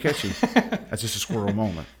we're gonna catch you. That's just a squirrel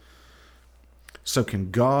moment. So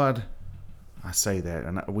can God? I say that,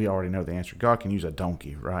 and we already know the answer. God can use a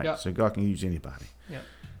donkey, right? Yep. So God can use anybody. Yeah.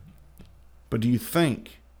 But do you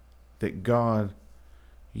think that God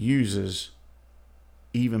uses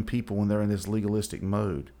even people when they're in this legalistic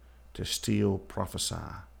mode to still prophesy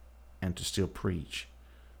and to still preach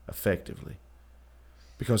effectively?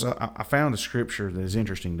 Because I found a scripture that is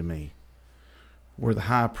interesting to me, where the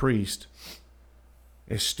high priest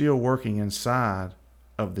is still working inside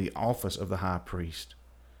of the office of the high priest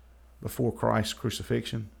before Christ's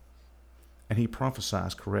crucifixion, and he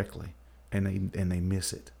prophesies correctly, and they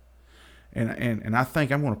miss it. And I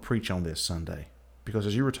think I'm going to preach on this Sunday. because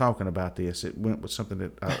as you were talking about this, it went with something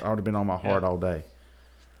that I'd already been on my heart all day.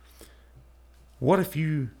 What if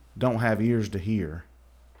you don't have ears to hear,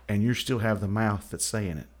 and you still have the mouth that's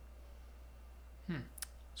saying it?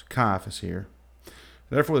 So Caiaphas here.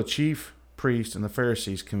 Therefore the chief priests and the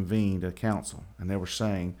Pharisees convened a council, and they were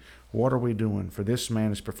saying, "What are we doing? For this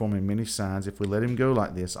man is performing many signs. If we let him go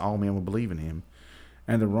like this, all men will believe in him,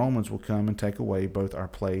 and the Romans will come and take away both our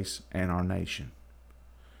place and our nation."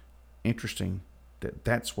 Interesting that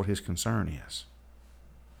that's what his concern is.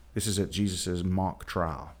 This is at Jesus' mock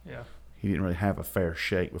trial. Yeah. He didn't really have a fair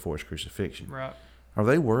shake before his crucifixion. Right. Are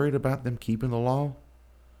they worried about them keeping the law?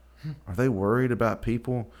 Are they worried about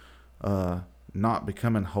people not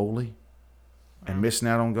becoming holy and missing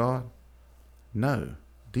out on God? No.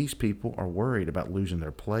 These people are worried about losing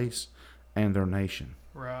their place and their nation.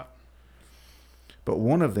 Right. But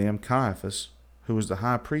one of them, Caiaphas, who was the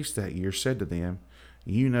high priest that year, said to them,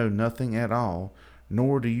 "You know nothing at all,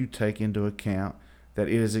 nor do you take into account that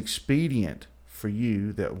it is expedient for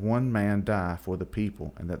you that one man die for the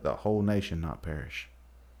people, and that the whole nation not perish."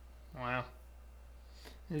 Wow.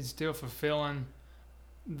 He's still fulfilling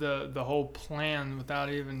the whole plan without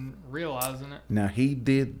even realizing it. Now he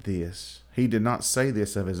did this. He did not say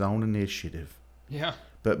this of his own initiative. Yeah.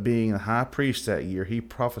 But being the high priest that year, he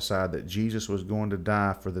prophesied that Jesus was going to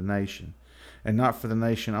die for the nation. And not for the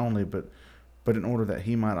nation only, but in order that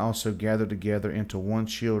he might also gather together into one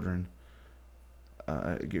the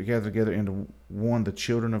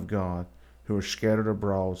children of God who are scattered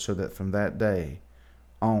abroad, so that from that day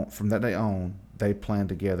on, they planned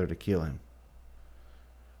together to kill him.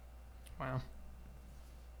 Wow.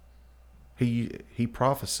 He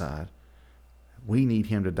prophesied, we need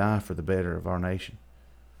him to die for the better of our nation.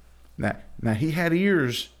 Now he had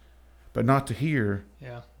ears, but not to hear.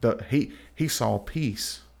 Yeah. He saw a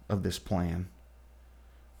piece of this plan.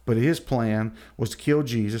 But his plan was to kill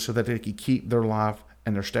Jesus so that they could keep their life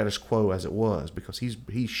and their status quo as it was, because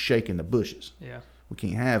he's shaking the bushes. Yeah. We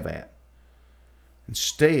can't have that.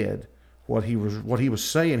 Instead, what he was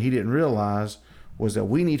saying, he didn't realize, was that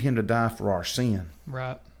we need him to die for our sin.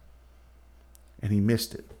 Right. And he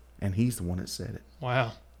missed it. And he's the one that said it.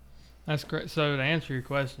 Wow. That's great. So to answer your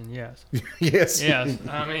question, yes. Yes. Yes.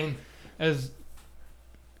 I mean, as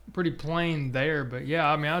pretty plain there, but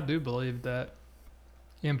yeah, I mean, I do believe that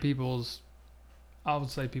in people's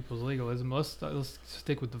legalism. Let's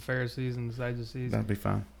stick with the Pharisees and the Sadducees. That'd be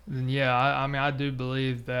fine. Then yeah, I mean, I do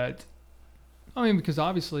believe that. I mean, because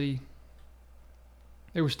obviously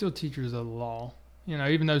they were still teachers of the law. You know,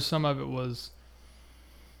 even though some of it was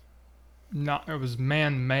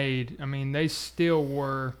man-made. I mean, they still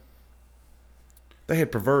were. They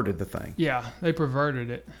had perverted the thing. Yeah, they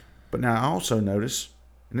perverted it. But now I also notice,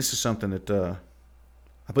 and this is something that I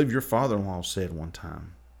believe your father-in-law said one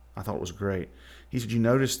time. I thought it was great. He said, you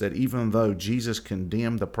notice that even though Jesus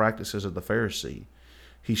condemned the practices of the Pharisee,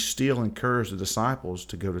 he still encouraged the disciples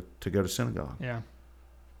to go to synagogue. Yeah.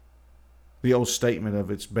 The old statement of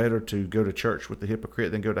it's better to go to church with the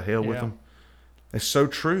hypocrite than go to hell with them. It's so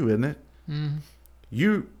true, isn't it?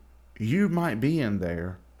 Mm-hmm. You might be in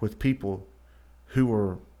there with people who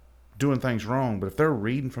are doing things wrong, but if they're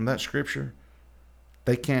reading from that scripture,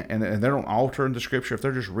 they can't, and they don't alter in the scripture. If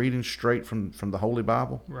they're just reading straight from the Holy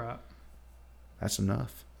Bible, right, that's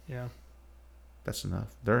enough. Yeah, that's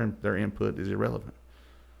enough. Their input is irrelevant.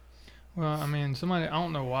 Well, I mean, I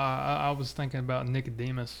don't know why. I was thinking about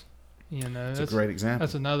Nicodemus. You know, that's a great example.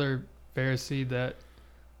 That's another Pharisee that.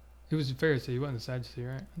 He was a Pharisee. He wasn't a Sadducee,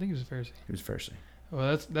 right? I think he was a Pharisee. He was a Pharisee.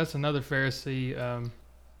 Well, that's another Pharisee.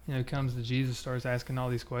 Comes to Jesus, starts asking all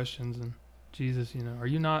these questions, and Jesus, are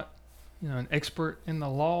you not, an expert in the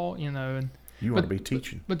law? And you want to be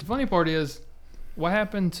teaching. But the funny part is, what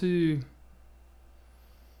happened to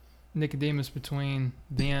Nicodemus between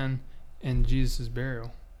then and Jesus'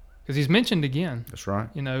 burial? Because he's mentioned again. That's right.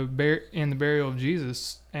 In the burial of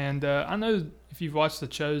Jesus, and I know if you've watched The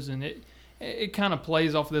Chosen, it kind of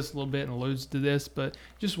plays off this a little bit and alludes to this, but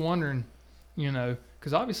just wondering,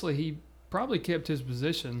 because obviously he probably kept his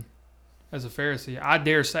position as a Pharisee. I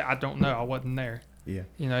dare say, I don't know, I wasn't there. Yeah.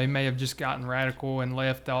 He may have just gotten radical and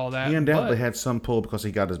left all that. He undoubtedly had some pull because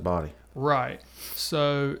he got his body. Right.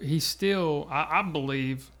 So he still, I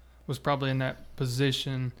believe, was probably in that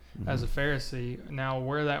position as a Pharisee. Now,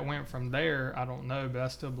 where that went from there, I don't know, but I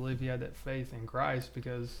still believe he had that faith in Christ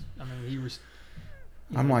because, he was...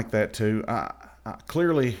 I'm like that too. I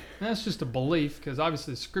clearly... And that's just a belief because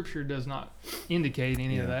obviously Scripture does not indicate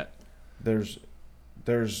any of that. There's,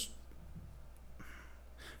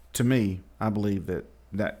 to me, I believe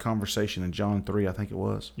that conversation in John 3, I think it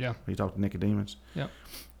was. Yeah. He talked to Nicodemus. Yeah.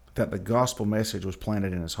 That the gospel message was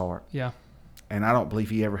planted in his heart. Yeah. And I don't believe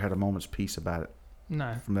he ever had a moment's peace about it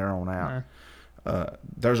No. from there on out. No.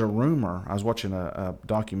 There's a rumor. I was watching a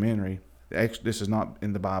documentary. This is not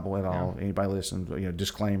in the Bible at all. Yeah. Anybody listen?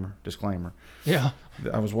 Disclaimer. Yeah.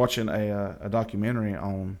 I was watching a documentary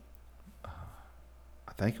on,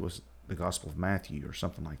 I think it was the Gospel of Matthew or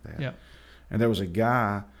something like that. Yeah. And there was a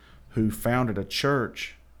guy who founded a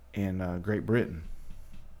church in Great Britain.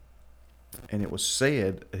 And it was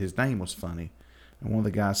said his name was funny. And one of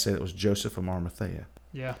the guys said it was Joseph of Arimathea.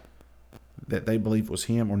 Yeah. That they believed was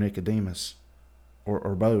him or Nicodemus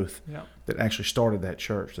or both that actually started that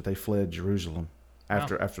church, that they fled Jerusalem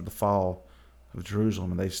after the fall of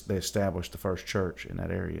Jerusalem, and they established the first church in that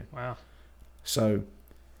area. Wow. So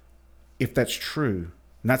if that's true,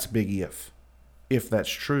 and that's a big if that's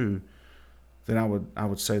true, then I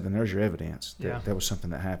would say then there's your evidence that that was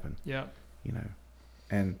something that happened. Yeah.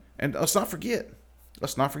 And let's not forget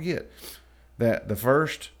that the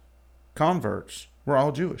first converts were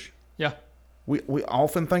all Jewish. Yeah. We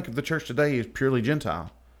often think of the church today as purely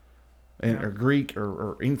Gentile or Greek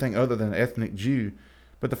or anything other than ethnic Jew,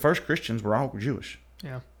 but the first Christians were all Jewish.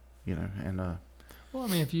 Yeah. Well, I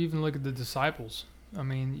mean, if you even look at the disciples, I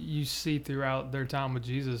mean, you see throughout their time with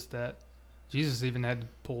Jesus that Jesus even had to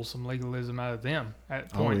pull some legalism out of them at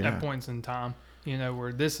points in time,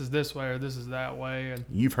 where this is this way or this is that way. And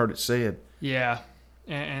you've heard it said. Yeah.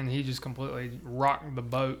 And he just completely rocked the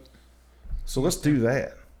boat. So let's do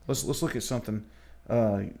that. Let's look at something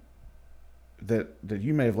that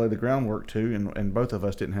you may have laid the groundwork to, and both of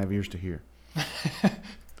us didn't have ears to hear.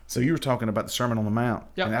 So you were talking about the Sermon on the Mount,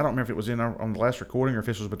 and I don't remember if it was on the last recording or if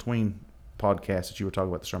this was between podcasts that you were talking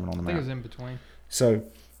about the Sermon on the Mount. I think it was in between. So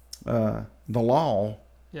the law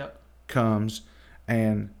comes,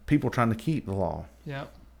 and people trying to keep the law. Yeah.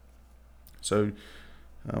 So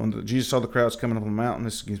when Jesus saw the crowds coming up on the mountain,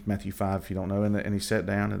 this is Matthew 5 if you don't know, and he sat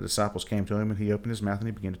down, and the disciples came to him, and he opened his mouth and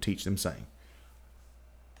he began to teach them, saying,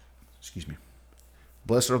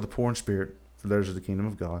 Blessed are the poor in spirit, for theirs is the kingdom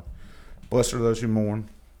of God. Blessed are those who mourn,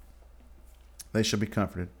 they shall be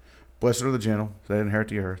comforted. Blessed are the gentle, for they inherit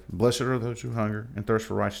the earth. Blessed are those who hunger and thirst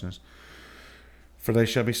for righteousness, for they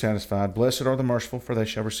shall be satisfied. Blessed are the merciful, for they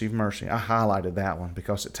shall receive mercy. I highlighted that one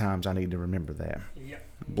because at times I need to remember that. Yeah.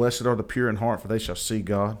 Blessed are the pure in heart, for they shall see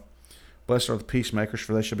God. Blessed are the peacemakers,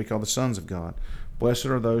 for they shall be called the sons of God. Blessed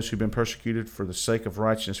are those who have been persecuted for the sake of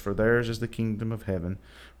righteousness, for theirs is the kingdom of heaven.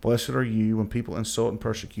 Blessed are you when people insult and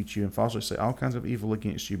persecute you and falsely say all kinds of evil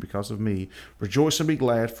against you because of me. Rejoice and be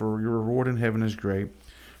glad, for your reward in heaven is great.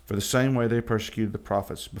 For the same way they persecuted the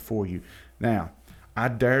prophets before you. Now, I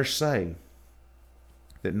dare say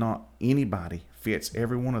that not anybody fits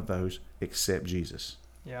every one of those except Jesus.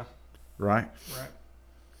 Yeah. Right? Right.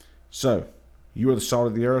 So, you are the salt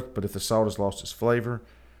of the earth, but if the salt has lost its flavor,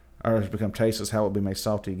 or has become tasteless, how will it be made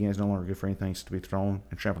salty again? It's no longer good for anything to be thrown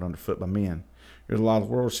and trampled underfoot by men. You're the light of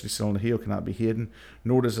the world. A city set on the hill cannot be hidden,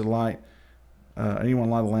 nor does anyone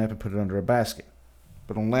light a lamp and put it under a basket,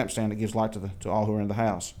 but on a lampstand it gives light to all who are in the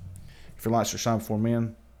house. If your light shall shine before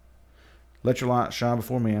men, let your light shine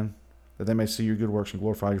before men, that they may see your good works and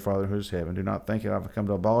glorify your Father who is in heaven. Do not think that I have come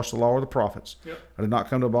to abolish the law or the prophets. Yep. I did not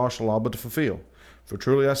come to abolish the law, but to fulfill. For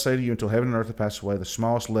truly I say to you, until heaven and earth have passed away, the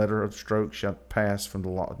smallest letter of the stroke shall pass from the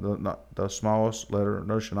law. The smallest letter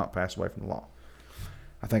no shall not pass away from the law.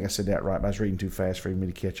 I think I said that right, but I was reading too fast for me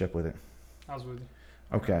to catch up with it. I was with you.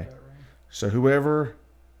 Okay. So whoever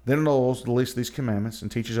then annuls the least of these commandments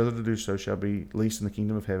and teaches others to do so shall be least in the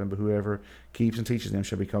kingdom of heaven, but whoever keeps and teaches them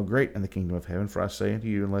shall be called great in the kingdom of heaven. For I say unto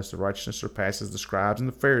you, unless the righteousness surpasses the scribes and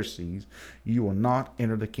the Pharisees, you will not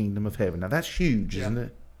enter the kingdom of heaven. Now that's huge, isn't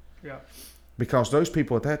it? Yeah. Because those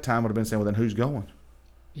people at that time would have been saying, well, then who's going?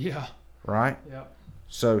 Yeah. Right? Yeah.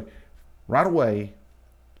 So right away,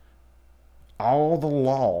 all the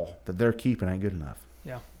law that they're keeping ain't good enough.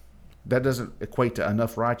 Yeah. That doesn't equate to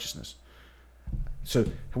enough righteousness. So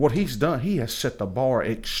what he's done, he has set the bar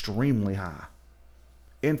extremely high.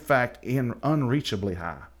 In fact, unreachably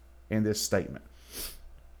high in this statement.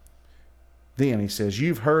 Then he says,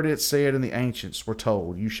 you've heard it said and the ancients were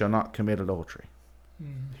told, you shall not commit adultery.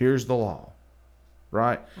 Mm-hmm. Here's the law.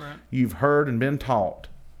 Right? You've heard and been taught,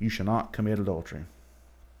 you shall not commit adultery.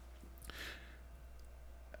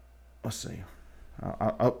 Let's see. I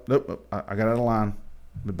got out of line.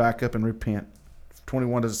 Let me back up and repent.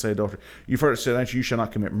 21 doesn't say adultery. You've heard it said, you shall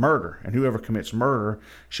not commit murder, and whoever commits murder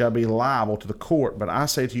shall be liable to the court. But I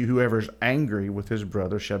say to you, whoever is angry with his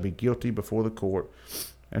brother shall be guilty before the court.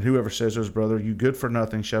 And whoever says to his brother, you good for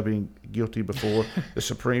nothing, shall be guilty before the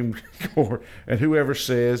Supreme Court. And whoever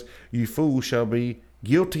says, you fool, shall be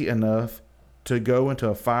guilty enough to go into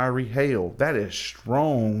a fiery hell. That is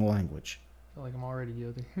strong language. feel like I'm already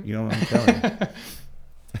guilty. You know what I'm telling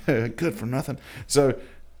you? Good for nothing. So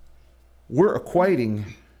we're equating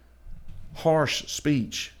harsh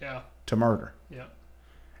speech to murder. Yeah.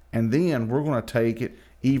 And then we're going to take it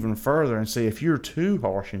even further and say if you're too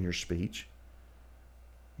harsh in your speech,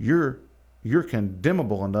 you're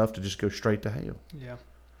condemnable enough to just go straight to hell. Yeah.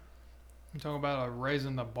 I'm talking about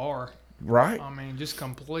raising the bar. Right. I mean, just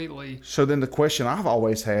completely. So then the question I've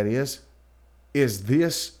always had is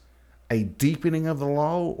this a deepening of the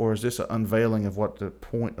law, or is this an unveiling of what the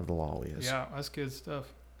point of the law is? Yeah, that's good stuff.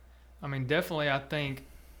 I mean, definitely, I think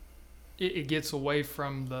it gets away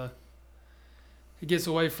from the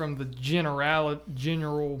generality.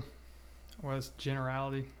 What's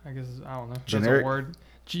generality? I guess I don't know. Generic. That's a word.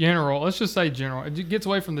 General. Let's just say general. It gets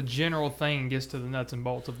away from the general thing and gets to the nuts and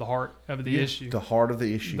bolts of the heart of the issue. The heart of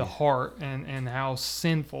the issue. The heart and how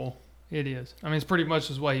sinful it is. I mean, it's pretty much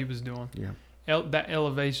just what he was doing. Yeah. That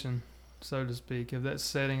elevation, so to speak, of that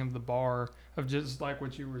setting of the bar, of just like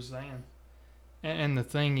what you were saying. And the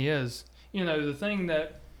thing is, the thing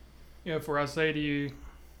that, for I say to you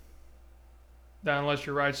that unless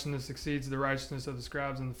your righteousness exceeds the righteousness of the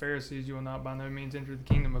scribes and the Pharisees, you will not by no means enter the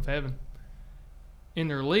kingdom of heaven. In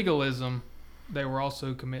their legalism, they were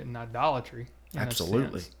also committing idolatry.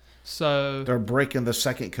 Absolutely. So they're breaking the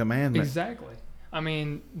second commandment. Exactly. I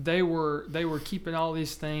mean, they were keeping all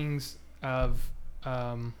these things of,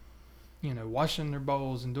 washing their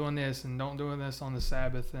bowls and doing this and don't doing this on the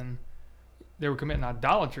Sabbath, and they were committing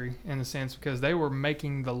idolatry in a sense because they were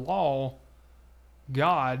making the law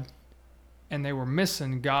God, and they were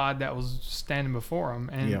missing God that was standing before them,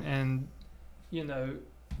 and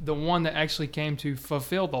the one that actually came to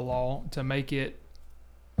fulfill the law to make it,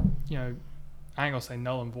 I ain't gonna say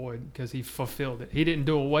null and void because he fulfilled it. He didn't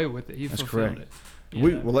do away with it. He That's fulfilled correct.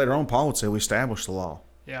 it. Well, later on, Paul would say we established the law.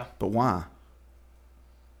 Yeah. But why?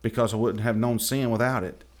 Because I wouldn't have known sin without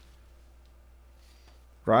it.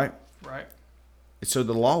 Right? Right. So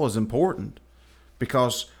the law is important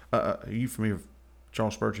because, are you familiar with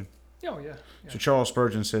Charles Spurgeon? Oh, yeah. So Charles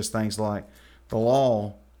Spurgeon says things like, the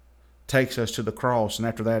law takes us to the cross, and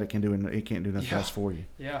after that it can't do nothing else for you.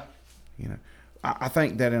 Yeah. I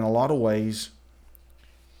think that in a lot of ways,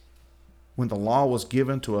 when the law was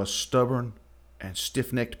given to a stubborn and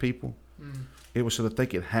stiff-necked people, it was so that they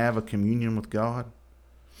could have a communion with God.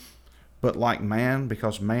 But like man,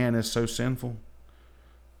 because man is so sinful,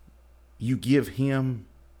 you give him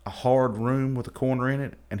a hard room with a corner in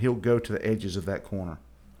it, and he'll go to the edges of that corner.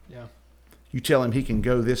 Yeah. You tell him he can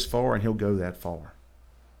go this far, and he'll go that far.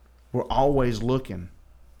 We're always looking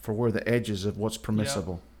for where the edges of what's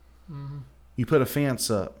permissible. Yeah. Mm-hmm. You put a fence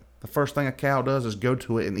up. The first thing a cow does is go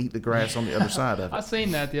to it and eat the grass on the other side of it. I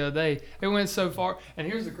seen that the other day. It went so far. And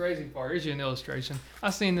here's the crazy part. Here's you an illustration.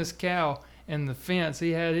 I seen this cow in the fence.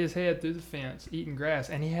 He had his head through the fence eating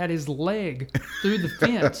grass, and he had his leg through the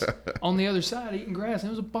fence on the other side eating grass. And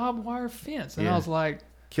it was a barbed wire fence. And I was like,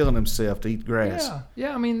 killing himself to eat grass.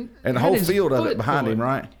 Yeah. I mean, and the whole field of it behind him,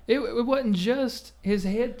 right? It wasn't just his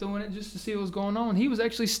head throwing it just to see what was going on. He was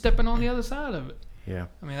actually stepping on the other side of it. Yeah.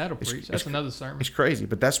 I mean, that'll preach. That's another sermon. It's crazy,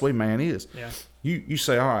 but that's the way man is. Yeah. You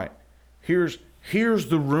say, all right, here's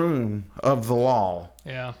the room of the law.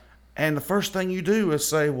 Yeah. And the first thing you do is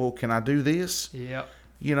say, well, can I do this? Yep.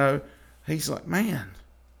 He's like, man,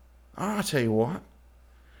 I'll tell you what.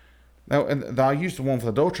 Now, and I used the one for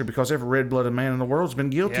adultery because every red-blooded man in the world has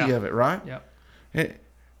been guilty of it, right? Yep.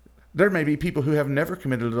 There may be people who have never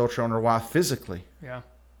committed adultery on their wife physically. Yeah.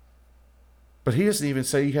 But he doesn't even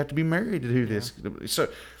say you have to be married to do this. So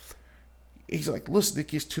he's like, listen, it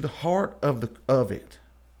gets to the heart of it.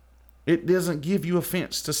 It doesn't give you a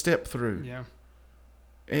fence to step through. Yeah.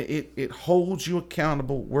 It holds you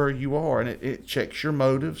accountable where you are, and it checks your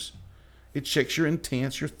motives. It checks your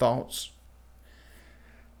intents, your thoughts.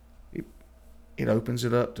 It opens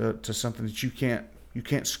it up to something that you can't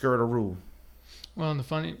skirt a rule. Well, and the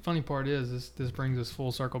funny part is this brings us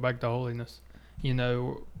full circle back to holiness.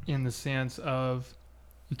 In the sense of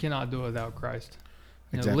you cannot do it without Christ.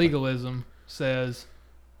 Exactly. Legalism says,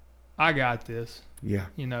 I got this. Yeah.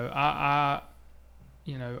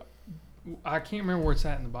 I can't remember where it's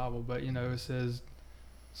at in the Bible, but it says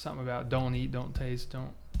something about don't eat, don't taste,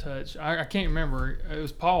 don't touch. I can't remember. It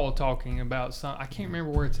was Paul talking about something. I can't remember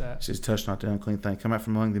where it's at. It says, touch not the unclean thing. Come out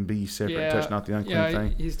from among them, be ye separate. Touch not the unclean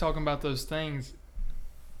thing. He's talking about those things,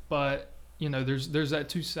 but there's that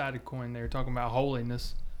two-sided coin there talking about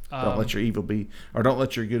holiness. Don't let your evil be, or don't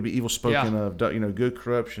let your good be evil spoken of. Good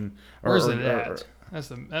corruption. Where's it at? That's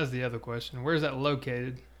the other question. Where's that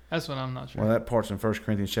located? That's what I'm not sure. Well, that part's in 1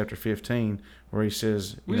 Corinthians chapter 15 where he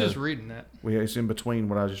says... We're just reading that. It's in between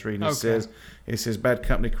what I was just reading. Okay. It says bad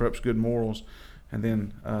company corrupts good morals. And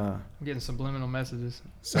then... I'm getting subliminal messages.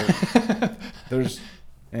 So there's...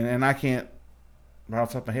 And I can't... Right off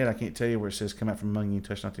the top of my head, I can't tell you where it says come out from among you,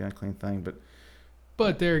 touch not the unclean thing.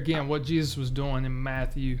 But there again, what Jesus was doing in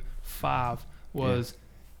Matthew 5 was...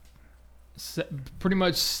 pretty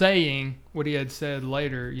much saying what he had said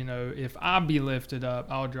later, if I be lifted up,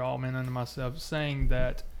 I'll draw men unto myself, saying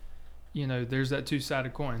that, there's that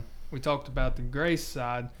two-sided coin. We talked about the grace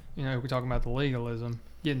side, we talked about the legalism,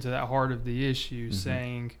 getting to that heart of the issue,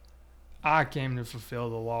 saying, I came to fulfill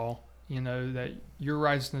the law, that your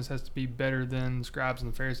righteousness has to be better than the scribes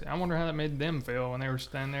and the Pharisees. I wonder how that made them feel when they were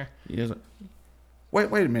standing there. Yeah,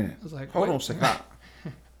 wait a minute. I was like, hold on a second.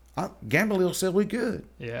 Gamaliel said we good.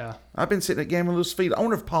 Yeah. I've been sitting at Gamaliel's feet. I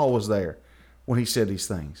wonder if Paul was there when he said these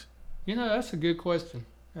things. That's a good question.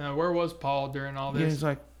 Where was Paul during all this? Yeah, he's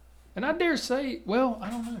like... And I dare say, well,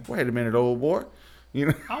 I don't know. Wait a minute, old boy.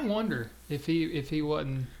 I wonder if he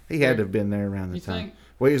wasn't... He had to have been there around the time. Think?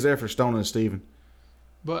 Well, he was there for stoning Stephen.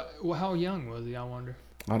 But how young was he, I wonder?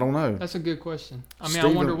 I don't know. That's a good question. I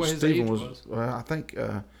wonder what his age was. Well, I think...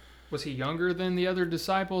 was he younger than the other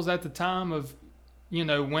disciples at the time of...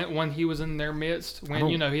 when he was in their midst, when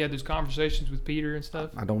he had those conversations with Peter and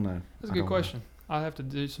stuff? I don't know. That's a good question. I'll have to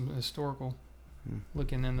do some historical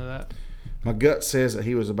looking into that. My gut says that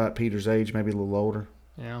he was about Peter's age, maybe a little older.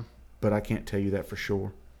 Yeah. But I can't tell you that for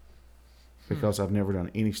sure because I've never done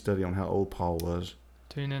any study on how old Paul was.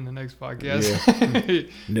 Tune in the next podcast. Yeah.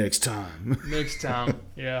 Next time. Next time,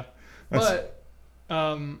 yeah. But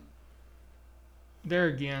there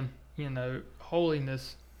again,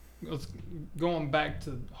 holiness... Going back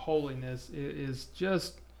to holiness is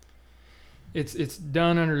just it's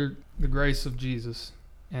done under the grace of Jesus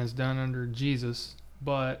and it's done under Jesus,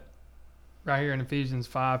 but right here in Ephesians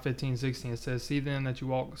 5:15-16 it says, see then that you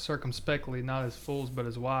walk circumspectly, not as fools but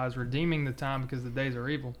as wise, redeeming the time because the days are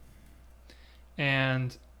evil.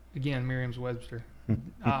 And again, Merriam-Webster,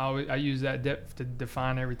 I use that to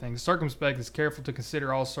define everything. Circumspect is careful to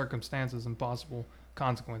consider all circumstances and possible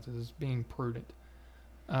consequences, as being prudent.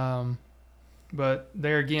 But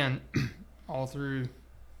there again, all through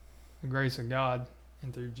the grace of God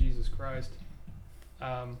and through Jesus Christ.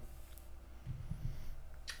 But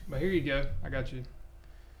here you go. I got you.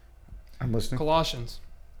 I'm listening. Colossians.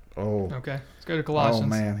 Oh. Okay. Let's go to Colossians. Oh,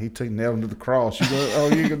 man. He nailed him to the cross. You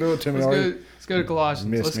can do it to me. Let's go to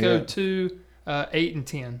Colossians. Let's go to 8 and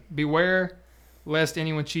 10. Beware lest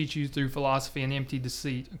anyone cheat you through philosophy and empty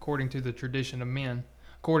deceit, according to the tradition of men,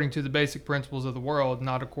 according to the basic principles of the world,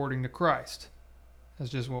 not according to Christ.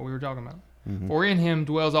 That's just what we were talking about. Mm-hmm. For in him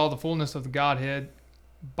dwells all the fullness of the Godhead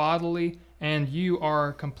bodily, and you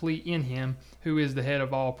are complete in him, who is the head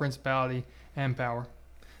of all principality and power.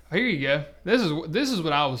 Here you go. This is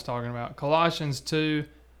what I was talking about. Colossians 2,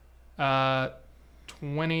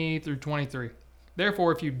 20 through 23.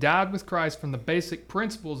 Therefore, if you died with Christ from the basic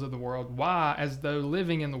principles of the world, why, as though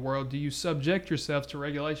living in the world, do you subject yourselves to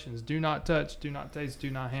regulations? Do not touch, do not taste, do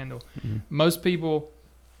not handle. Mm-hmm. Most people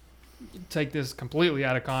take this completely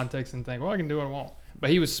out of context and think, well, I can do what I want. But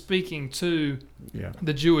he was speaking to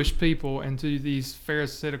the Jewish people and to these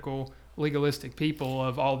pharisaical, legalistic people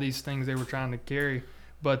of all these things they were trying to carry.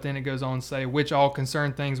 But then it goes on to say, which all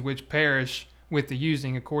concern things which perish with the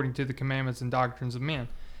using according to the commandments and doctrines of men.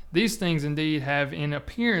 These things indeed have in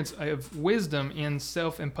appearance of wisdom in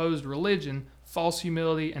self-imposed religion, false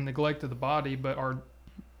humility, and neglect of the body, but are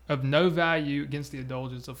of no value against the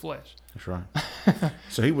indulgence of flesh. That's right.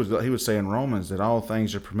 So he was saying in Romans that all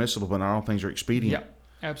things are permissible, but not all things are expedient.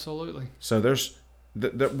 Yeah, absolutely. So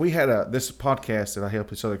we had this podcast that I helped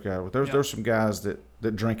this other guy with. There's some guys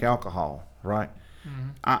that drink alcohol, right?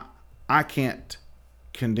 Mm-hmm. I can't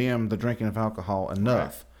condemn the drinking of alcohol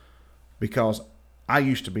enough because I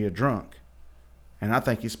used to be a drunk, and I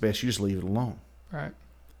think it's best you just leave it alone. Right.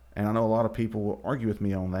 And I know a lot of people will argue with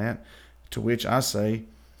me on that, to which I say,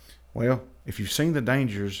 well, if you've seen the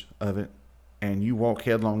dangers of it and you walk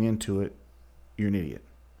headlong into it, you're an idiot.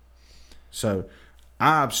 So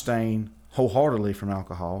I abstain wholeheartedly from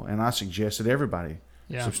alcohol, and I suggest that everybody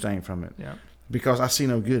abstain from it because I see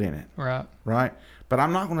no good in it. Right? But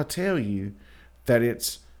I'm not going to tell you that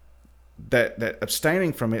it's that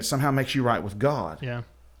abstaining from it somehow makes you right with God. Yeah.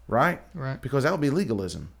 Right? Because that would be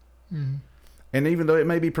legalism. Mm-hmm. And even though it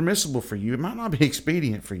may be permissible for you, it might not be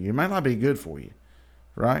expedient for you. It might not be good for you.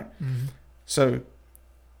 Right? Mm-hmm. So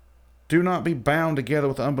do not be bound together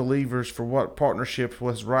with unbelievers, for what partnership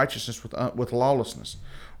was righteousness with lawlessness,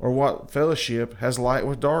 or what fellowship has light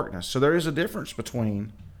with darkness. So there is a difference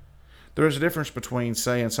between there is a difference between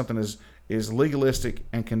saying something is legalistic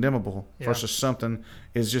and condemnable versus something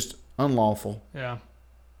is just unlawful. Yeah.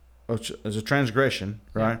 Which is a transgression,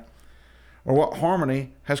 right? Yeah. Or what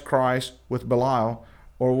harmony has Christ with Belial,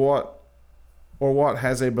 or what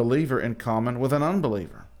has a believer in common with an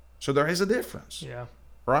unbeliever? So there is a difference. Yeah.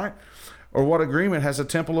 Right? Or what agreement has the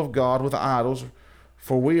temple of God with idols?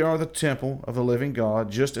 For we are the temple of the living God,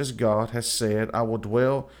 just as God has said, I will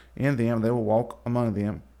dwell in them, they will walk among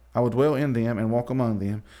them. I will dwell in them and walk among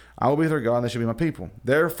them. I will be their God, and they shall be my people.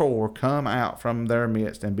 Therefore come out from their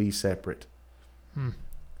midst and be separate.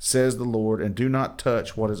 Says the Lord, and do not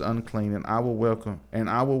touch what is unclean, and I will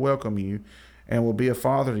welcome you, and will be a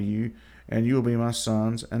father to you, and you will be my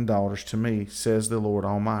sons and daughters to me, says the Lord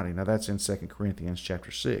Almighty. Now that's in 2 Corinthians chapter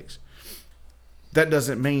 6. That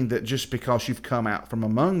doesn't mean that just because you've come out from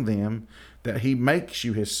among them that he makes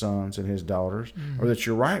you his sons and his daughters, or that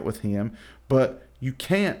you're right with him, but you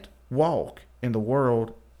can't walk in the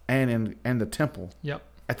world and in the temple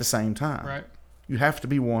at the same time. Right. You have to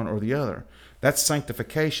be one or the other. That's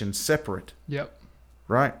sanctification, separate. Yep.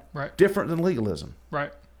 Right? Right. Different than legalism.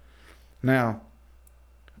 Right. Now,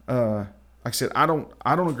 like I said, I don't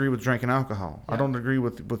agree with drinking alcohol. Yeah. I don't agree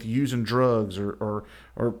with using drugs or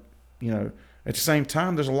at the same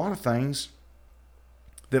time, there's a lot of things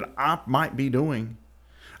that I might be doing.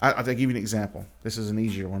 I'll give you an example. This is an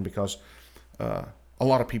easier one because a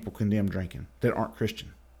lot of people condemn drinking that aren't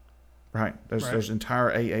Christian. Right? There's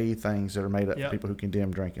entire AA things that are made up for people who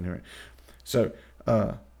condemn drinking. So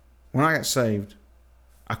when I got saved,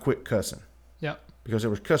 I quit cussing. Yep. Because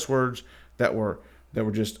there was cuss words that were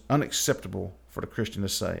just unacceptable for the Christian to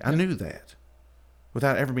say. I knew that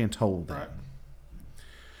without ever being told that. Right.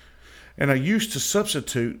 And I used to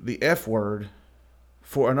substitute the F word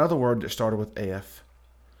for another word that started with F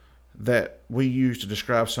that we use to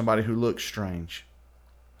describe somebody who looks strange.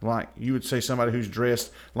 Like you would say somebody who's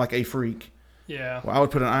dressed like a freak. Yeah. Well, I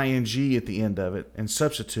would put an ing at the end of it and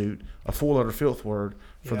substitute a four-letter filth word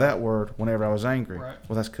for that word whenever I was angry. Right.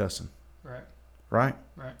 Well, that's cussing. Right. Right?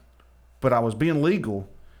 Right. But I was being legal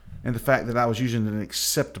in the fact that I was using an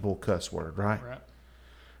acceptable cuss word, right? Right.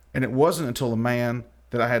 And it wasn't until the man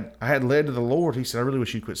that I had led to the Lord, he said, I really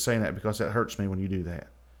wish you'd quit saying that because that hurts me when you do that.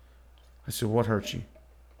 I said, what hurts you?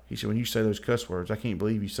 He said, when you say those cuss words, I can't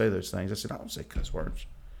believe you say those things. I said, I don't say cuss words.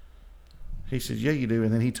 He said, yeah, you do.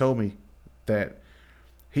 And then he told me that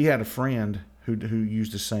he had a friend who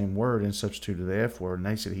used the same word and substituted the F word, and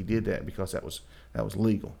they said he did that because that was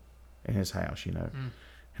legal in his house, And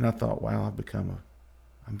I thought, wow, I'm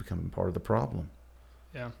becoming part of the problem.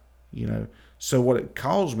 Yeah. So what it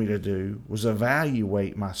caused me to do was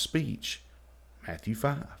evaluate my speech. Matthew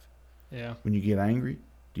 5. Yeah. When you get angry,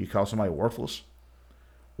 do you call somebody worthless?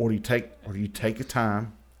 Or do you take the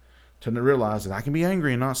time to realize that I can be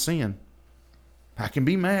angry and not sin? I can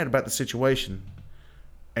be mad about the situation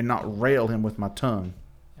and not rail him with my tongue.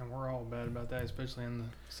 And we're all bad about that, especially in the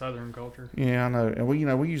Southern culture. Yeah, I know. And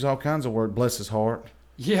we use all kinds of words. Bless his heart.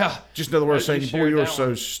 Yeah. Just another word saying, boy, you're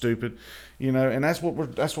so stupid. And that's what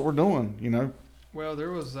we're doing, Well,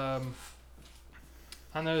 there was I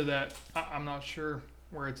know that I'm not sure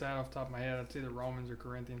where it's at off the top of my head. It's either Romans or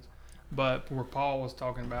Corinthians. But where Paul was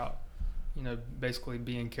talking about, basically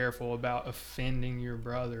being careful about offending your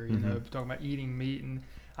brother, talking about eating meat. And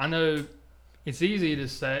I know it's easy to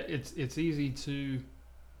say, it's easy to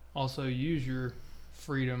also use your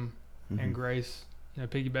freedom and grace,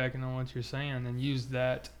 piggybacking on what you're saying, and use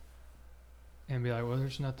that and be like, well,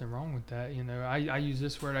 there's nothing wrong with that. I use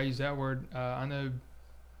this word, I use that word. I know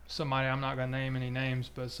somebody, I'm not going to name any names,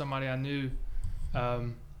 but somebody I knew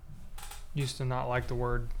used to not like the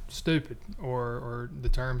word stupid or the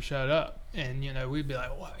term shut up. And, we'd be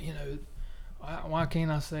like, well, why can't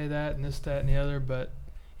I say that and this, that, and the other? But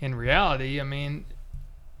in reality, I mean,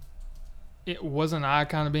 it wasn't I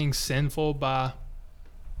kind of being sinful by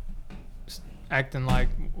acting like,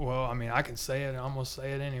 well, I mean, I can say it, I'm gonna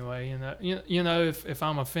say it anyway. If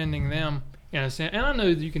I'm offending them in a sense, and I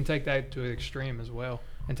know that you can take that to an extreme as well,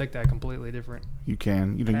 and take that completely different. You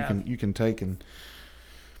can, you can take and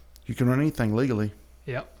you can run anything legally.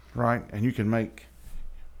 Yep. Right, and you can make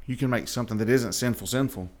something that isn't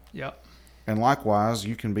sinful. Yep. And likewise,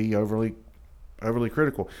 you can be overly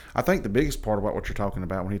critical. I think the biggest part about what you're talking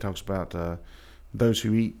about when he talks about those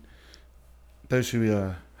who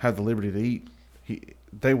have the liberty to eat,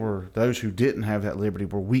 those who didn't have that liberty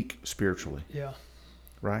were weak spiritually. Yeah.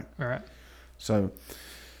 Right? All right. So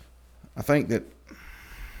I think that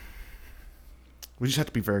we just have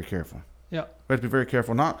to be very careful. Yeah. We have to be very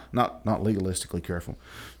careful, not legalistically careful,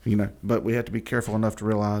 but we have to be careful enough to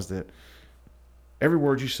realize that every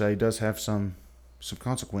word you say does have some some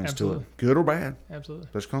consequence Absolutely. to it, good or bad. Absolutely.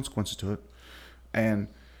 There's consequences to it, and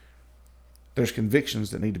there's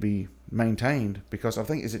convictions that need to be maintained, because I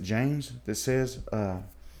think, is it James that says,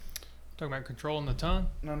 Talking about controlling the tongue?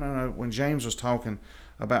 no. When James was talking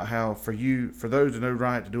about how for those that know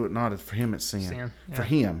right to do it not, for him it's sin. Sin. Yeah. For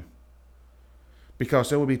him. Because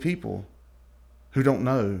there will be people who don't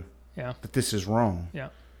know that this is wrong. Yeah.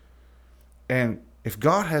 And if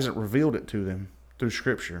God hasn't revealed it to them through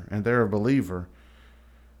Scripture, and they're a believer,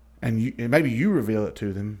 and maybe you reveal it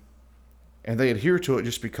to them, and they adhere to it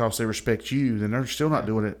just because they respect you, then they're still not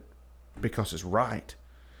doing it because it's right.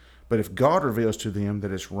 But if God reveals to them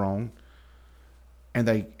that it's wrong, and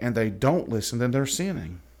they don't listen, then they're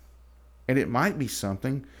sinning. And it might be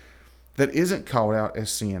something that isn't called out as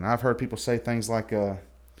sin. I've heard people say things like, I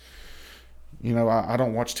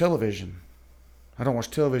don't watch television. I don't watch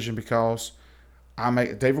television because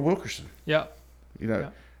David Wilkerson. Yeah.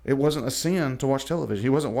 It wasn't a sin to watch television. He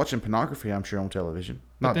wasn't watching pornography, I'm sure, on television.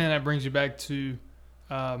 But then that brings you back to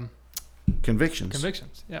convictions.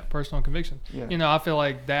 Convictions. Yeah, personal convictions. Yeah. I feel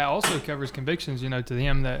like that also covers convictions, to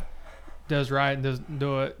him that does right and doesn't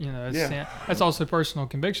do it, it's sin. That's also personal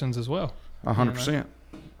convictions as well. 100%.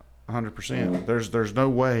 100%. There's no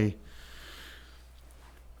way.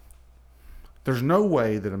 There's no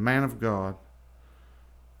way that a man of God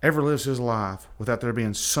ever lives his life without there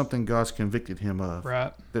being something God's convicted him of,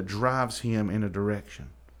 right, that drives him in a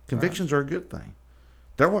direction. Convictions are a good thing.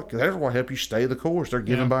 They're what help you stay the course. They're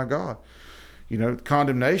given by God.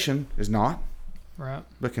 Condemnation is not, right,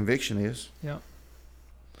 but conviction is. Yeah.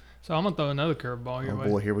 So I'm gonna throw another curveball here. Oh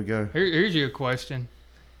boy, here we go. Here's your question.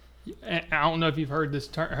 I don't know if you've heard this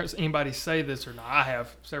term, heard anybody say this or not. I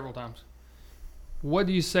have several times. What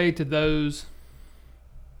do you say to those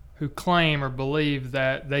who claim or believe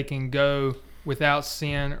that they can go without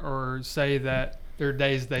sin, or say that there are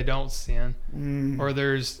days they don't sin, or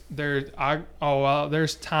there's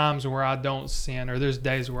times where I don't sin, or there's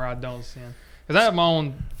days where I don't sin? Because I have my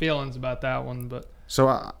own feelings about that one, but so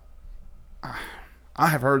I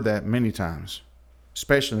have heard that many times,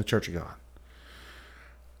 especially in the Church of God.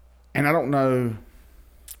 And I don't know.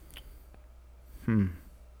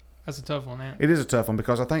 That's a tough one, man. It is a tough one,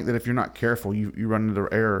 because I think that if you're not careful, you run into the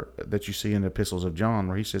error that you see in the epistles of John,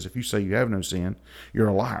 where he says, if you say you have no sin, you're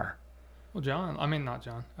a liar. Well, not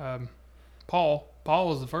John. Paul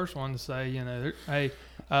was the first one to say, hey,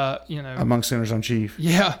 among sinners I'm chief.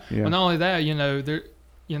 Yeah. Well, not only that,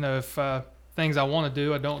 if things I want to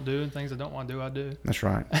do, I don't do, and things I don't want to do, I do. That's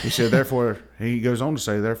right. He said, therefore, he goes on to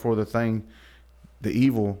say, therefore the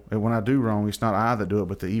evil, and when I do wrong, it's not I that do it,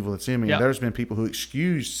 but the evil that's in me. Yep. And there's been people who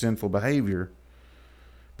excuse sinful behavior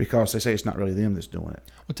because they say it's not really them that's doing it.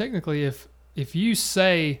 Well, technically, if you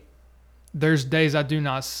say there's days I do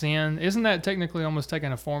not sin, isn't that technically almost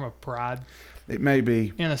taking a form of pride? It may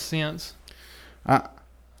be. In a sense. I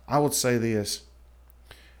would say this.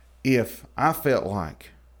 If I felt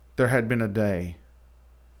like there had been a day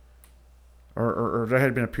or there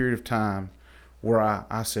had been a period of time where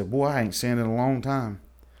I said, boy, I ain't sinned in a long time,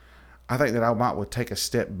 I think that I would take a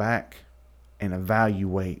step back and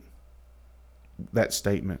evaluate that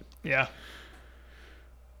statement. Yeah.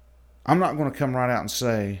 I'm not going to come right out and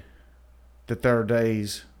say that there are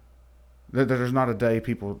days, that there's not a day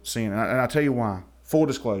people sin. And I'll tell you why. Full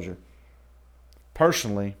disclosure.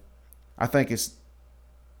 Personally, I think it's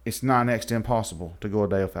nigh next to impossible to go a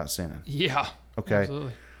day without sinning. Yeah. Okay.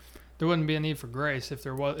 Absolutely. There wouldn't be a need for grace if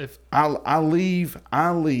there was. If I leave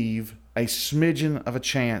a smidgen of a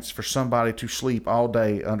chance for somebody to sleep all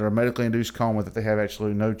day under a medically induced coma that they have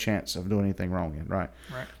absolutely no chance of doing anything wrong in, right?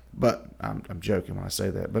 Right. But I'm joking when I say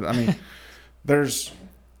that. But I mean, there's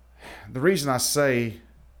the reason I say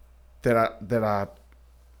that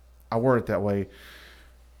I word it that way.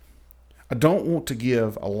 I don't want to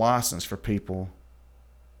give a license for people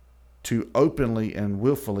to openly and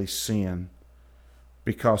willfully sin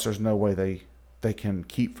because there's no way they can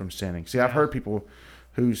keep from sinning. See, I've heard people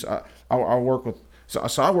who's I work with. So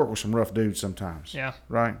I work with some rough dudes sometimes. Yeah.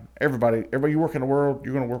 Right. Everybody you work in the world,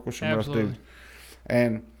 you're going to work with some Absolutely. rough dudes,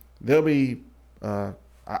 and they'll be. I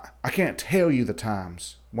can't tell you the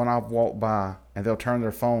times when I've walked by and they'll turn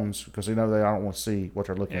their phones because they know I don't want to see what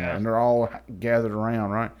they're looking at, and they're all gathered around,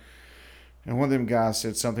 right? And one of them guys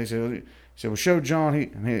said something. He said, well, show John.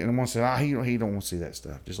 And one said, he don't want to see that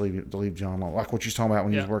stuff. Just leave John alone. Like what you was talking about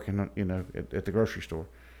when you was working, at the grocery store.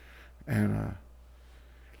 And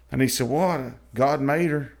he said, well, God made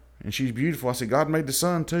her, and she's beautiful. I said, God made the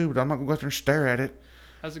sun too, but I'm not going to go out there and stare at it.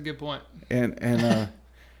 That's a good point. And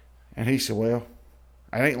he said, well,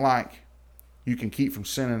 it ain't like you can keep from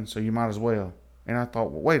sinning, so you might as well. And I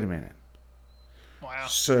thought, well, wait a minute. Wow.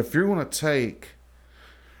 So if you're going to take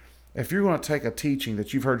if you're going to take a teaching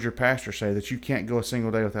that you've heard your pastor say that you can't go a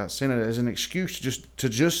single day without sinning as an excuse to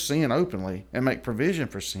just sin openly and make provision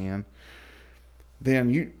for sin, then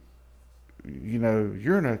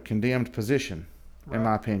you're in a condemned position, in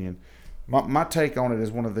my opinion. My take on it is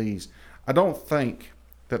one of these. I don't think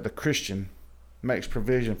that the Christian makes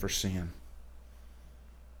provision for sin.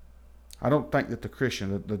 I don't think that the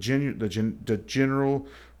Christian, the general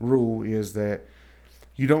rule is that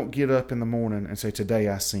you don't get up in the morning and say, today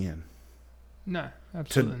I sin. No,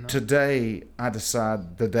 absolutely not. Today I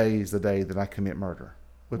decide the day is the day that I commit murder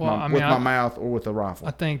with my mouth or with a rifle.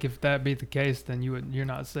 I think if that be the case, then you're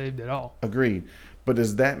not saved at all. Agreed. But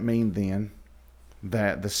does that mean then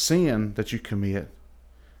that the sin that you commit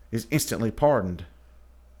is instantly pardoned?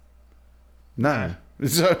 No.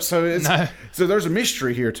 So there's a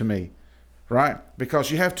mystery here to me, right?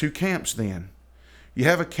 Because you have two camps then. You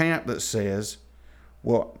have a camp that says,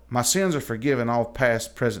 well, my sins are forgiven, all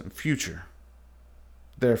past, present, and future.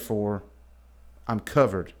 Therefore, I'm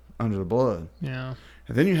covered under the blood. Yeah.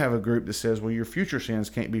 And then you have a group that says, well, your future sins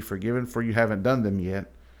can't be forgiven for you haven't done them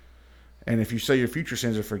yet. And if you say your future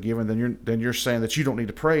sins are forgiven, then you're saying that you don't need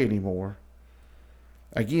to pray anymore.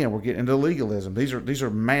 Again, we're getting into legalism. These are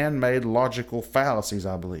man-made logical fallacies,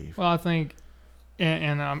 I believe. Well, I think,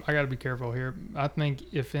 and I got to be careful here. I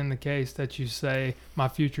think if in the case that you say my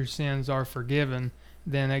future sins are forgiven,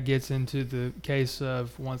 then that gets into the case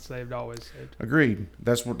of once saved, always saved. Agreed.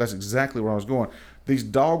 That's exactly where I was going. These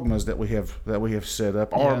dogmas that we have set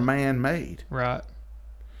up are man-made. Right.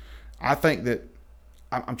 I think that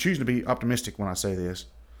I'm choosing to be optimistic when I say this.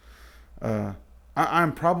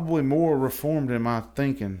 I'm probably more reformed in my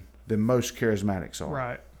thinking than most charismatics are.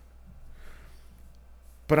 Right.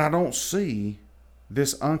 But I don't see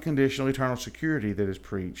this unconditional eternal security that is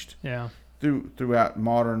preached throughout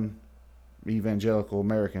modern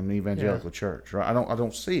American evangelical church. Right? I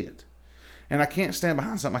don't see it. And I can't stand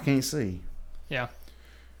behind something I can't see. Yeah.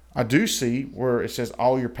 I do see where it says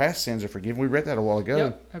all your past sins are forgiven. We read that a while ago.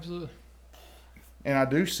 Yeah, absolutely. And I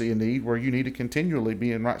do see a need where you need to continually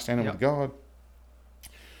be in right standing with God.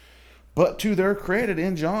 But to their credit,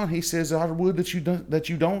 in John, he says, I would that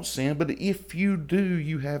you don't sin, but if you do,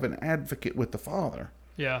 you have an advocate with the Father.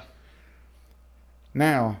 Yeah.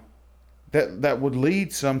 Now, that would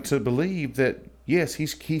lead some to believe that, yes,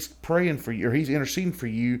 he's praying for you, or he's interceding for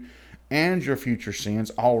you and your future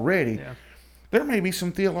sins already. Yeah. There may be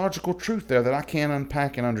some theological truth there that I can't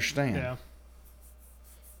unpack and understand. Yeah.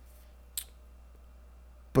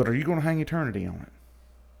 But are you going to hang eternity on it?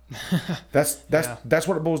 That's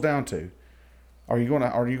what it boils down to. Are you going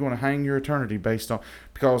to hang your eternity based on,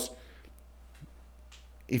 because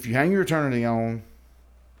if you hang your eternity on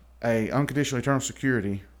a unconditional eternal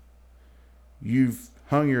security, you've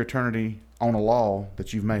hung your eternity on a law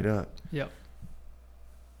that you've made up. Yep.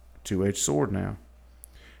 Two-edged sword now.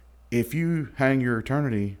 If you hang your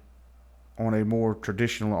eternity on a more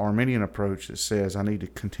traditional Arminian approach that says I need to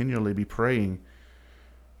continually be praying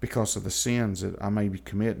because of the sins that I may be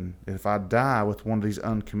committing, if I die with one of these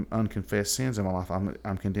unconfessed sins in my life,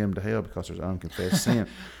 I'm condemned to hell because there's unconfessed sin.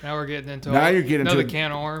 Now we're getting into another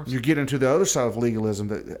can of worms. You get into the other side of legalism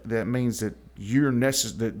that means that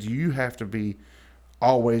that you have to be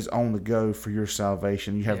always on the go for your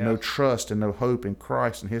salvation. You have no trust and no hope in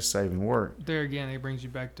Christ and His saving work. There again, it brings you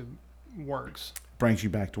back to works.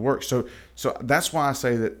 So that's why I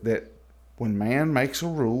say that when man makes a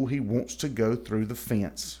rule, he wants to go through the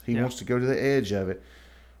fence. He wants to go to the edge of it.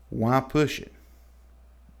 Why push it?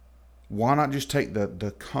 Why not just take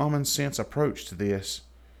the common sense approach to this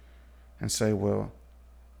and say, well,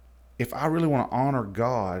 if I really want to honor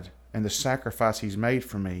God and the sacrifice He's made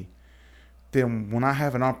for me, then when I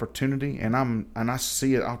have an opportunity and I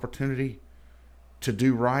see an opportunity to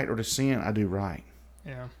do right or to sin, I do right.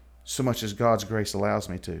 Yeah. So much as God's grace allows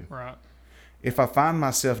me to. Right. If I find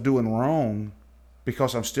myself doing wrong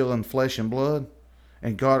because I'm still in flesh and blood,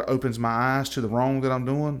 and God opens my eyes to the wrong that I'm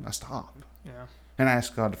doing, I stop. Yeah. And I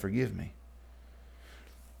ask God to forgive me.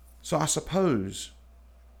 So I suppose,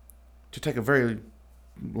 to take a very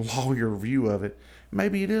lawyer view of it,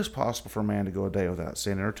 maybe it is possible for a man to go a day without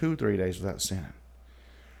sinning, or 2 or 3 days without sinning.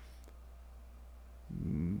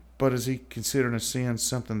 But is he considering a sin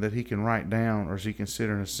something that he can write down, or is he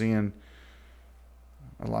considering a sin,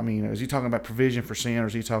 I mean, is he talking about provision for sin, or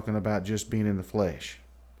is he talking about just being in the flesh?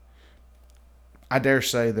 I dare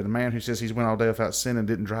say that a man who says he's went all day without sinning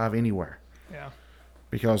didn't drive anywhere. Yeah.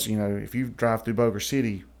 Because, if you drive through Boulder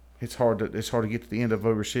City, it's hard to get to the end of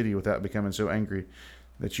Boulder City without becoming so angry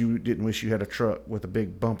that you didn't wish you had a truck with a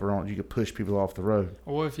big bumper on it you could push people off the road?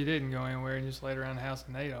 Or what if you didn't go anywhere and just laid around the house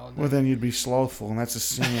and ate all day? Well, then you'd be slothful, and that's a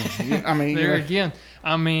sin. Again,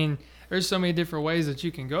 there's so many different ways that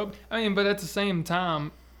you can go. But at the same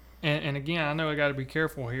time, and again, I know I got to be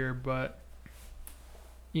careful here, but,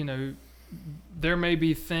 there may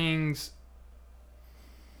be things.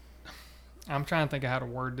 I'm trying to think of how to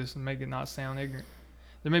word this and make it not sound ignorant.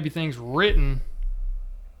 There may be things written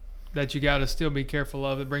that you got to still be careful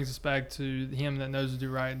of. It brings us back to him that knows to do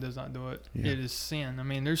right and does not do it. Yeah. It is sin.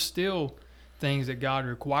 There's still things that God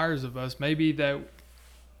requires of us. Maybe that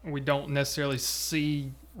we don't necessarily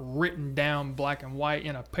see written down black and white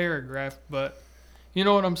in a paragraph, but you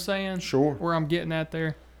know what I'm saying? Sure. Where I'm getting at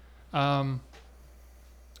there.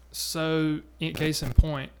 So, in case in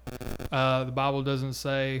point, the Bible doesn't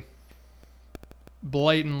say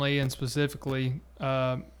blatantly and specifically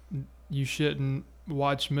you shouldn't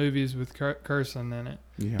watch movies with cursing in it.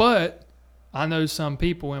 Yeah. But I know some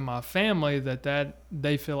people in my family that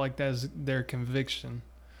they feel like that's their conviction.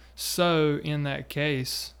 So in that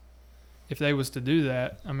case, if they was to do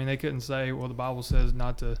that, they couldn't say, well, the Bible says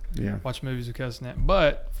not to watch movies with cussing in it.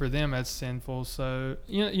 But for them, that's sinful. So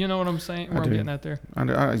you know what I'm saying? Where I'm getting at there? I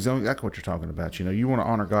know exactly what you're talking about. You want to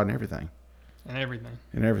honor God in everything. In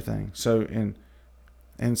everything. So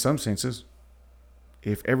in some senses,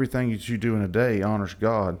 if everything that you do in a day honors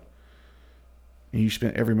God, and you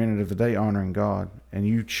spent every minute of the day honoring God, and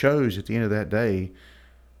you chose at the end of that day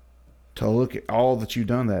to look at all that you've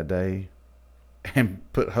done that day and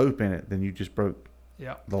put hope in it, then you just broke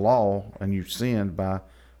the law and you sinned by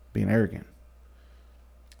being arrogant.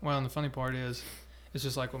 Well, and the funny part is, it's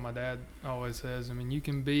just like what my dad always says. You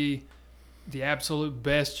can be the absolute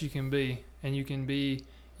best you can be, and you can be,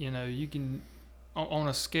 you can, on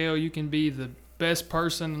a scale, you can be the best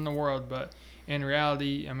person in the world, but in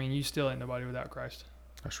reality, you still ain't nobody without Christ.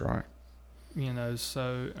 That's right.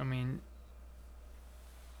 So,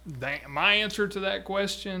 my answer to that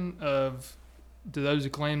question of, to those who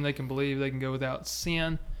claim they can believe they can go without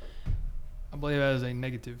sin, I believe that is a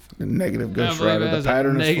negative. The negative Ghost Rider, the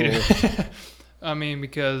pattern is full.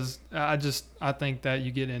 Because I think that you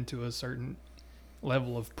get into a certain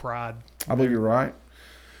level of pride. I believe you're right.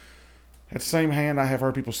 At the same hand, I have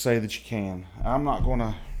heard people say that you can. I'm not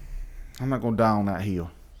gonna die on that hill.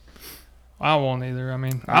 I won't either.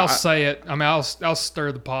 I'll say it. I'll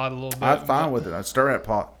stir the pot a little bit. I'm fine with it. I'd stir that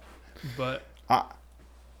pot. But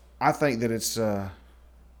I think that it's a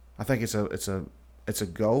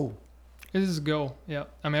goal. It is a goal. Yeah.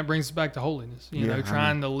 It brings us back to holiness.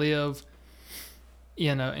 Trying to live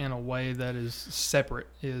in a way that is separate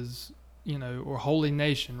is. Or holy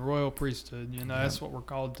nation, royal priesthood. That's what we're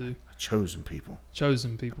called to. Chosen people.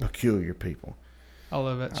 Peculiar people. I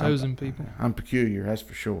love that. Chosen people. I'm peculiar, that's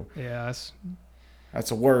for sure. Yeah,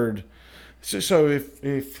 that's a word. So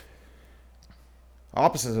if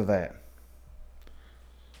opposite of that,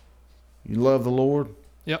 you love the Lord.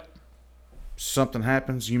 Yep. Something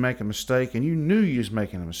happens, you make a mistake, and you knew you was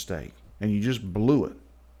making a mistake, and you just blew it.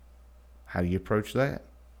 How do you approach that?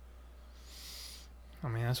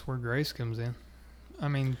 That's where grace comes in.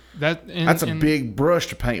 That's a big brush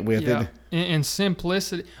to paint with. Yeah, and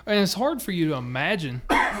simplicity. And it's hard for you to imagine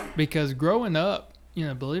because growing up,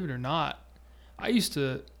 believe it or not, I used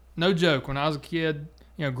to, no joke, when I was a kid,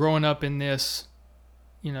 growing up in this,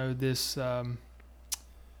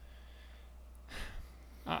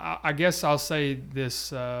 I guess I'll say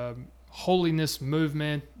this holiness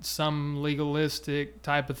movement, some legalistic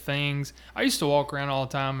type of things. I used to walk around all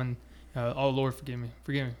the time and, oh, Lord, forgive me,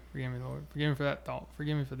 Lord. Forgive me for that thought.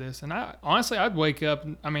 Forgive me for this. And I'd wake up,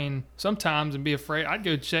 sometimes and be afraid. I'd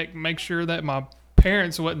go check, make sure that my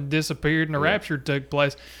parents wasn't disappeared and the rapture took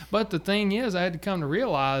place. But the thing is, I had to come to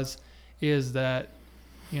realize is that,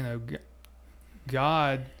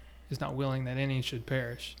 God is not willing that any should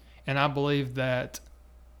perish. And I believe that,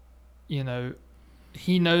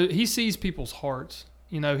 He sees people's hearts.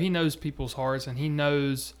 He knows people's hearts, and He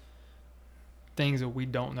knows things that we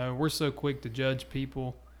don't know. We're so quick to judge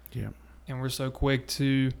people. Yeah. And we're so quick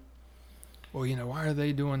to, well, why are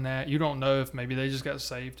they doing that? You don't know if maybe they just got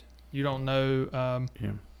saved. You don't know.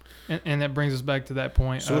 And that brings us back to that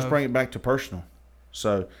point. So let's bring it back to personal.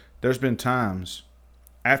 So there's been times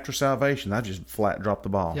after salvation, I just flat dropped the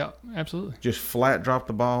ball. Yeah, absolutely. Just flat dropped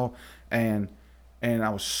the ball. And I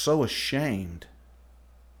was so ashamed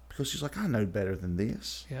because she's like, I know better than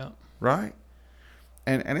this. Yeah. Right?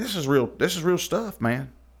 And this is real stuff,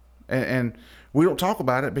 man. And we don't talk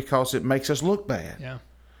about it because it makes us look bad. Yeah.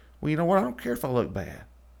 Well, you know what? I don't care if I look bad.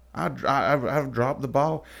 I've dropped the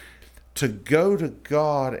ball. To go to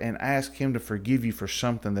God and ask Him to forgive you for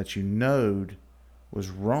something that you knowed was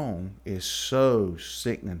wrong is so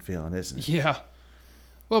sickening feeling, isn't it? Yeah.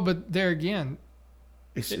 Well, but there again,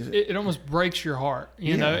 it almost breaks your heart.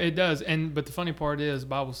 You know, it does. But the funny part is, the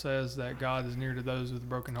Bible says that God is near to those with a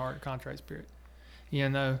broken heart, contrite spirit. You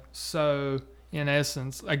know, so in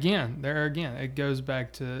essence, it goes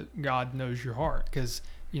back to God knows your heart, because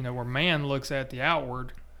you know where man looks at the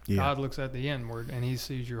outward, God looks at the inward, and He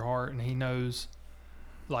sees your heart, and He knows,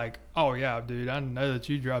 like, oh yeah, dude, I know that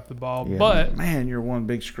you dropped the ball, but man, you're one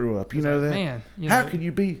big screw up. You know that? Man, how can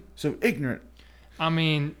you be so ignorant? I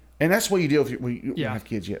mean. And that's what you deal with. You don't have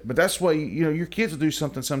kids yet, but that's why your kids will do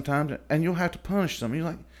something sometimes, and you'll have to punish them. You're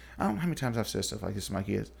like, I don't know how many times I've said stuff like this to my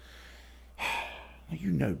kids.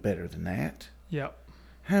 You know better than that. Yep.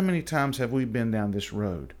 How many times have we been down this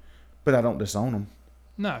road? But I don't disown them.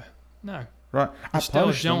 No. Right? I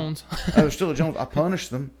punish them. They're still a Jones. I punish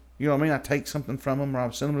them. You know what I mean? I take something from them, or I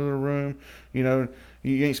send them to the room. You know,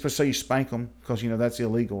 you ain't supposed to say you spank them, because that's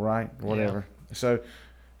illegal, right? Or whatever. Yeah. So,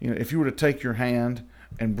 if you were to take your hand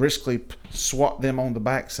and briskly swat them on the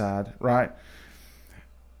backside, right?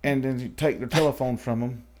 And then you take their telephone from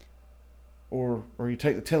them, or you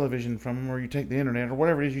take the television from them, or you take the internet, or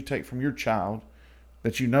whatever it is you take from your child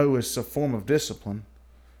that you know is a form of discipline,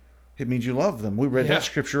 it means you love them. We read that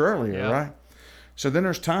scripture earlier, right? So then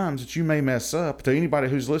there's times that you may mess up. To anybody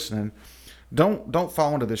who's listening, don't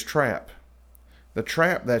fall into this trap. The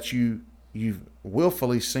trap that you've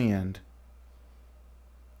willfully sinned,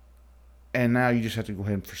 and now you just have to go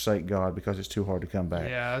ahead and forsake God because it's too hard to come back.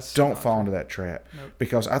 Yeah, don't fall into that trap. Nope.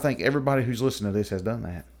 Because I think everybody who's listening to this has done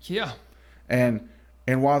that. Yeah. And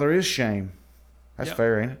while there is shame, that's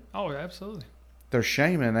fair, ain't it? Oh, absolutely. There's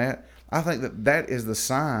shame in that. I think that is the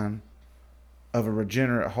sign of a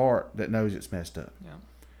regenerate heart that knows it's messed up. Yeah.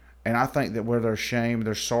 And I think that where there's shame,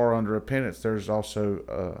 there's sorrow under repentance, there's also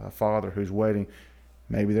a father who's waiting.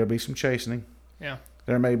 Maybe there'll be some chastening. Yeah.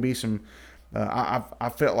 There may be some... I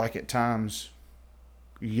felt like at times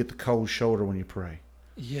you get the cold shoulder when you pray.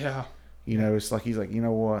 Yeah. It's like He's like, you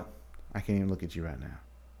know what? I can't even look at you right now.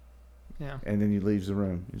 Yeah. And then He leaves the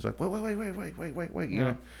room. He's like, wait. You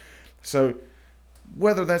know. So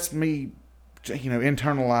whether that's me,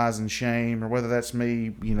 internalizing shame, or whether that's me,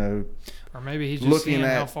 or maybe He's just seeing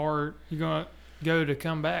how far you're gonna go to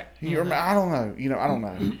come back. I don't know. I don't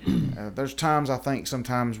know. There's times I think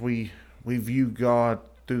sometimes we view God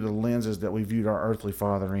through the lenses that we viewed our earthly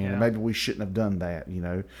father in. And maybe we shouldn't have done that,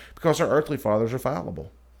 because our earthly fathers are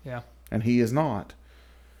fallible. Yeah. And He is not.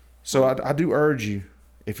 So I do urge you,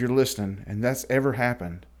 if you're listening and that's ever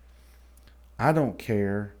happened, I don't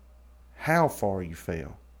care how far you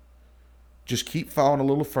fail. Just keep falling a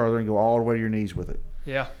little further and go all the way to your knees with it.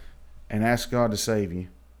 Yeah. And ask God to save you.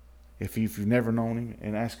 If you've never known Him,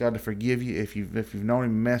 and ask God to forgive you if you've known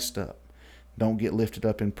Him messed up. Don't get lifted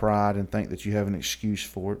up in pride and think that you have an excuse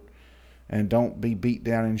for it. And don't be beat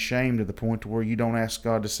down in shame to the point to where you don't ask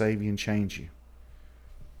God to save you and change you.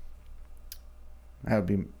 That would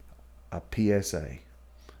be a PSA.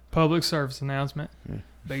 Public service announcement. Yeah.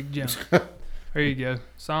 Big jump. There you go.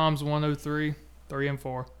 Psalms 103, 3 and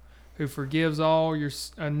 4. Who forgives all your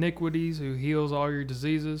iniquities, who heals all your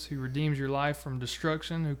diseases, who redeems your life from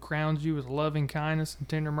destruction, who crowns you with loving kindness and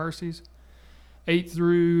tender mercies. 8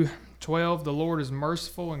 through 12, the Lord is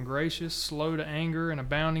merciful and gracious, slow to anger and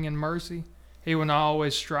abounding in mercy. He will not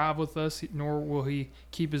always strive with us, nor will He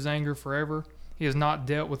keep His anger forever. He has not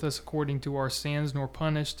dealt with us according to our sins, nor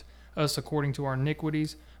punished us according to our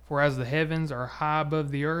iniquities. For as the heavens are high above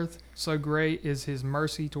the earth, so great is His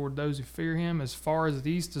mercy toward those who fear Him. As far as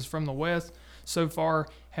the east is from the west, so far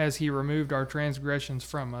has He removed our transgressions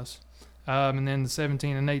from us. And then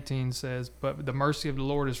 17 and 18 says, But the mercy of the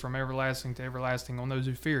Lord is from everlasting to everlasting on those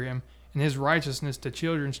who fear Him, and His righteousness to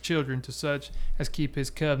children's children, to such as keep His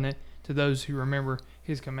covenant, to those who remember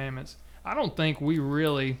His commandments. I don't think we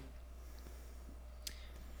really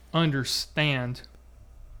understand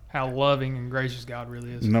how loving and gracious God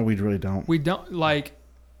really is. No, we really don't. We don't,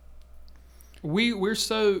 we're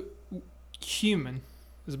so human,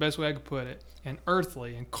 is the best way I could put it, and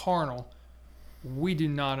earthly and carnal. We do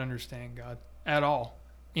not understand God at all.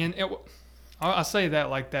 And I say that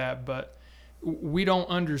like that, but I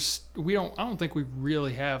don't think we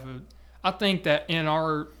really have I think that in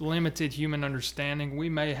our limited human understanding, we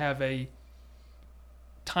may have a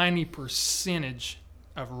tiny percentage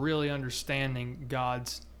of really understanding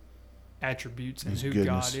God's attributes and who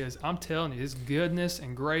God is. I'm telling you, His goodness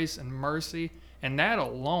and grace and mercy, and that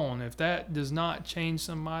alone, if that does not change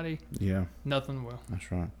somebody, nothing will.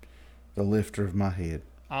 That's right. The lifter of my head.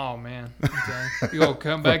 Oh, man. Okay. You're going to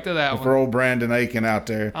come back to that one. For old Brandon Aiken out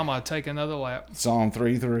there. I'm going to take another lap. Psalm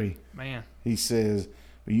 3:3. Man. He says,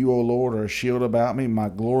 But you, O Lord, are a shield about me, my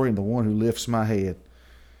glory, and the one who lifts my head.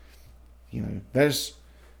 You know,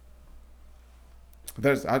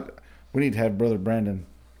 we need to have Brother Brandon.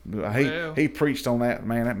 He preached on that.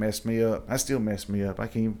 Man, that messed me up. That still messed me up. I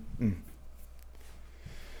can't.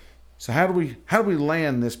 So how do we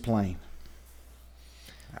land this plane?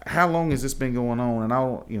 How long has this been going on? And I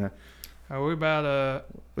don't, you know. We're about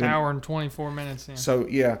an hour and 24 minutes in. So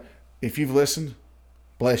yeah, if you've listened,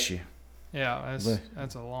 bless you. Yeah,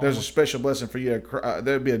 that's a long. There's a special blessing for you.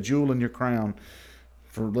 There'd be a jewel in your crown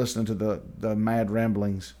for listening to the mad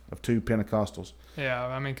ramblings of two Pentecostals. Yeah,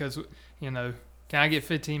 I mean, because, you know, can I get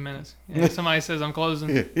 15 minutes? You know, somebody says I'm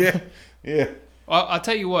closing. Yeah. Well, I'll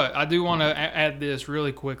tell you what. I do want to add this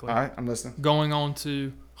really quickly. All right, I'm listening. Going on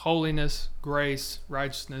to holiness, grace,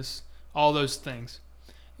 righteousness, all those things.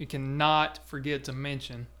 You cannot forget to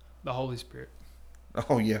mention the Holy Spirit.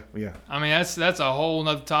 Oh yeah. I mean, that's a whole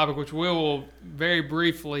nother topic, which we will very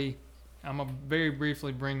briefly. I'm gonna very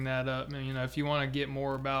briefly bring that up. And, you know, if you want to get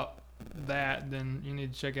more about that, then you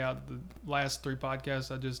need to check out the last 3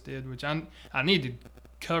 podcasts I just did, which I need to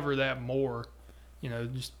cover that more. You know,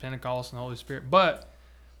 just Pentecost and the Holy Spirit. But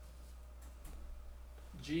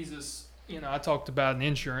Jesus, you know, I talked about an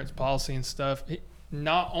insurance policy and stuff.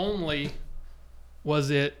 Not only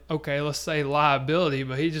was it, okay, let's say liability,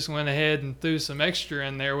 but he just went ahead and threw some extra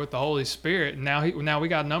in there with the Holy Spirit. And now we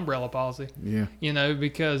got an umbrella policy. Yeah. You know,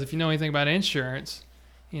 because if you know anything about insurance,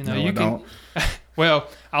 you know, no, you don't. Well,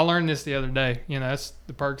 I learned this the other day. You know, that's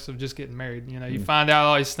the perks of just getting married. You know, you find out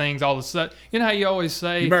all these things all of a sudden. You know how you always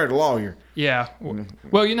say... You married a lawyer. Yeah.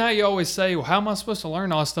 Well, you know how you always say, well, how am I supposed to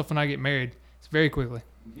learn all this stuff when I get married? It's very quickly.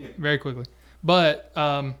 Yeah. Very quickly. But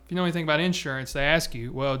if you know anything about insurance, they ask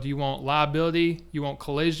you, well, do you want liability? You want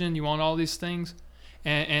collision? You want all these things?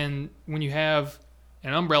 And when you have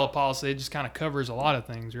an umbrella policy, it just kind of covers a lot of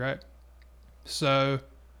things, right? So,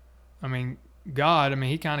 I mean, God,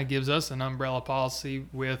 he kind of gives us an umbrella policy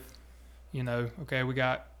with, you know, okay, we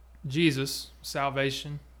got Jesus,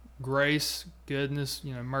 salvation, grace, goodness,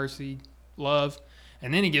 you know, mercy, love,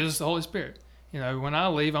 and then he gives us the Holy Spirit. You know, when I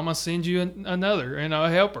leave, I'm going to send you another, you know,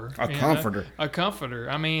 a helper. A comforter. A comforter.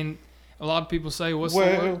 I mean, a lot of people say, what's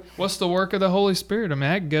the work of the Holy Spirit? I mean,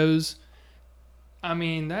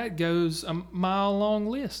 that goes a mile-long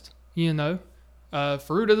list, you know.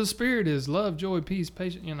 Fruit of the Spirit is love, joy, peace,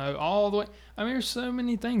 patience, you know, all the way. I mean, there's so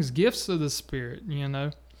many things, gifts of the Spirit, you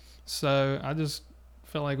know. So I just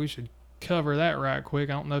feel like we should cover that right quick.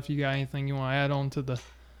 I don't know if you got anything you want to add on to the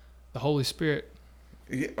Holy Spirit.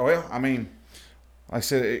 Yeah, well, I mean, like I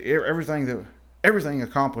said, everything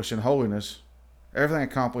accomplished in holiness, everything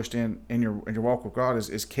accomplished in your walk with God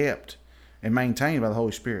is kept and maintained by the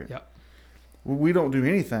Holy Spirit. Yep. We don't do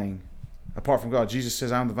anything apart from God. Jesus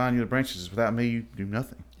says, "I'm the vine, you're the branches. Without me, you do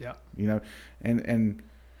nothing." Yeah. You know, and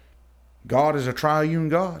God is a triune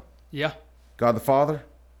God. Yeah. God the Father,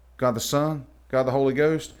 God the Son, God the Holy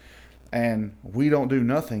Ghost, and we don't do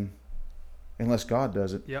nothing unless God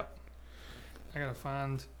does it. Yep. I gotta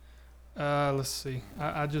find. Let's see.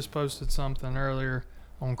 I just posted something earlier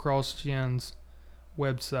on CrossGen's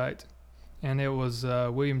website, and it was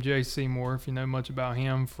William J. Seymour, if you know much about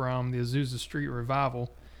him, from the Azusa Street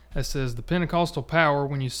Revival. That says, the Pentecostal power,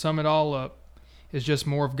 when you sum it all up, is just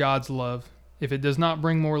more of God's love. If it does not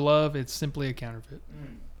bring more love, it's simply a counterfeit.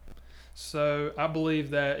 So I believe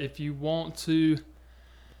that if you want to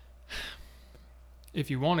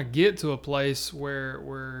get to a place where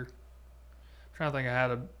I'm trying to think of how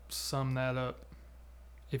to sum that up.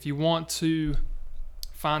 If you want to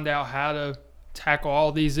find out how to tackle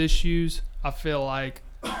all these issues, I feel like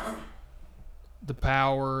the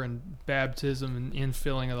power and baptism and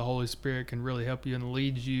infilling of the Holy Spirit can really help you and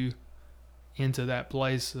lead you into that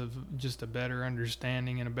place of just a better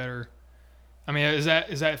understanding and a better... I mean, is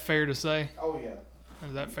that fair to say? Oh, yeah.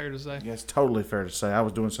 Is that fair to say? Yeah, it's totally fair to say. I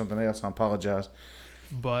was doing something else. I apologize.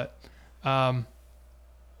 But I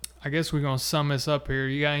guess we're going to sum this up here.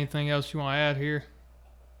 You got anything else you want to add here?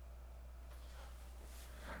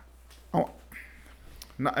 Oh,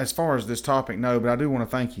 not as far as this topic, no, but I do want to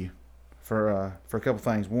thank you for a couple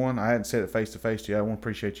things. One, I hadn't said it face to face to you. I want to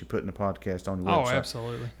appreciate you putting the podcast on your website. Oh,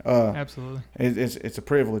 absolutely. Absolutely. It's a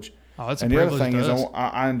privilege. Oh, it's a and privilege. The other thing is,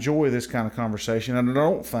 I enjoy this kind of conversation, and I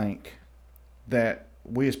don't think that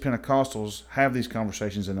we as Pentecostals have these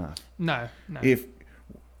conversations enough. No. If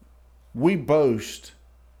we boast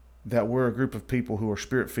that we're a group of people who are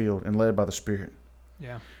Spirit-filled and led by the Spirit.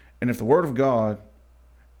 Yeah. And if the Word of God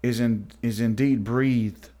is indeed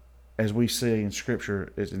breathed, as we see in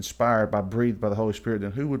Scripture, is breathed by the Holy Spirit,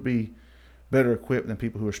 then who would be better equipped than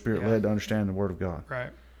people who are Spirit-led to understand the Word of God? Right.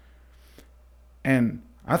 And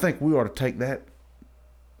I think we ought to take that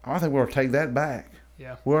I think we ought to take that back.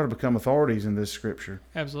 Yeah. We ought to become authorities in this scripture.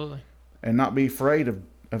 Absolutely. And not be afraid of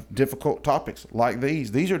difficult topics like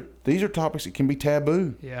these. These are topics that can be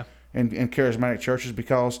taboo. Yeah. In charismatic churches,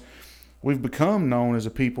 because we've become known as a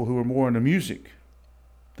people who are more into music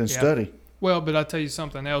than study. Well, but I'll tell you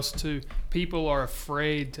something else too. People are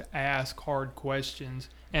afraid to ask hard questions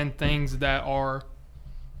and things that are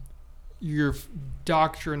your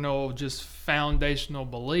doctrinal, just foundational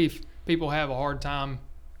belief. People have a hard time.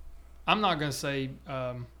 I'm not going to say,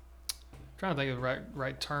 trying to think of the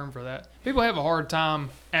right term for that. People have a hard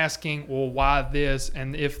time asking, well, why this?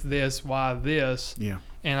 And if this, why this? Yeah.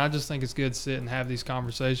 And I just think it's good to sit and have these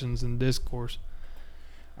conversations and discourse.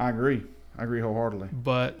 I agree wholeheartedly.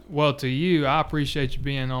 But, well, to you, I appreciate you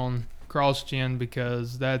being on CrossGen,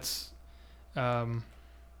 because that's,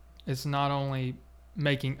 it's not only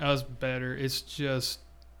making us better, it's just,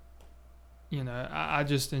 I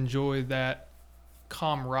just enjoy that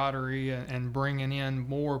camaraderie and bringing in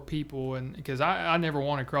more people. And because I never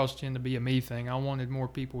wanted CrossGen to be a me thing. I wanted more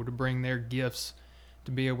people to bring their gifts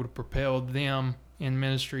to be able to propel them in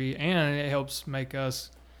ministry, and it helps make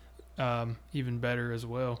us even better as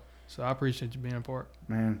well. So I appreciate you being a part.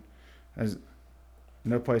 Man, there's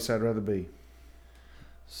no place I'd rather be.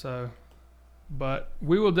 So, but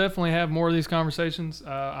we will definitely have more of these conversations.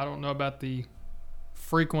 I don't know about the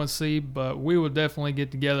frequency, but we will definitely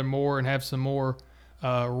get together more and have some more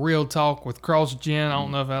real talk with CrossGen. I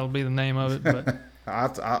don't know if that'll be the name of it, but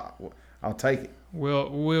I'll take it. We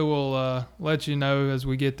will let you know as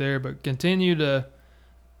we get there, but continue to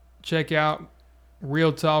check out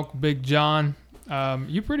Real Talk Big John.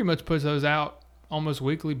 You pretty much put those out almost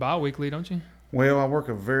weekly, bi-weekly, don't you? Well, I work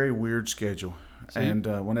a very weird schedule. And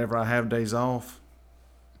whenever I have days off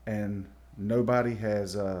and nobody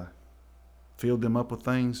has filled them up with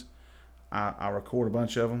things, I record a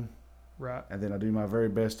bunch of them. Right. And then I do my very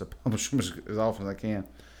best to publish them as often as I can.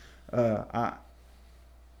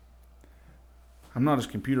 I'm not as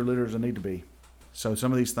computer literate as I need to be. So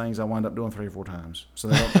some of these things I wind up doing 3 or 4 times. So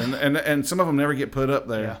they don't, and some of them never get put up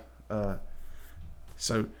there. Yeah.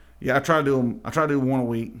 I try to do them. I try to do one a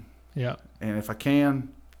week. Yeah. And if I can,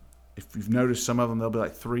 if you've noticed, some of them they'll be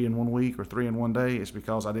like 3 in 1 week or 3 in 1 day. It's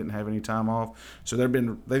because I didn't have any time off. So they've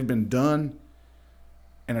been done,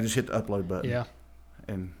 and I just hit the upload button. Yeah.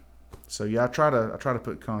 And so I try to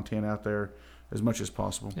put content out there as much as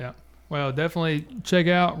possible. Yeah. Well, definitely check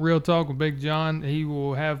out Real Talk with Big John. He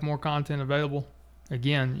will have more content available.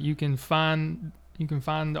 Again, you can find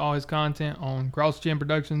all his content on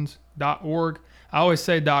crossgenproductions.org. I always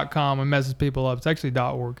say .com and messes people up. It's actually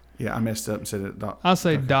 .org. Yeah, I messed up and said it. I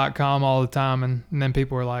say .com all the time, and then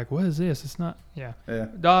people are like, "What is this?" It's not. Yeah.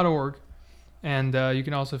 .org, and you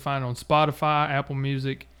can also find it on Spotify, Apple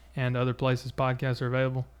Music, and other places podcasts are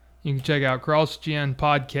available. You can check out CrossGen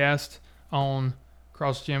Podcast on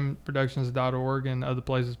crossgenproductions.org and other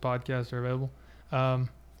places podcasts are available.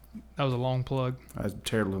 That was a long plug. That was a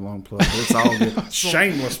terribly long plug, but it's all good.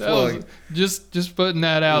 Shameless plug. Just putting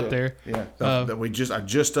that out there. Yeah. I just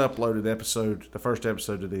uploaded the first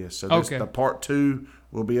episode of this. So the part 2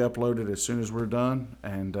 will be uploaded as soon as we're done.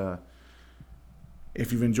 And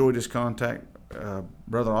if you've enjoyed this contact,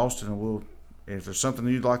 Brother Austin, if there's something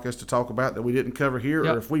you'd like us to talk about that we didn't cover here,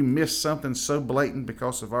 or if we missed something so blatant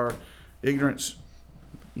because of our ignorance,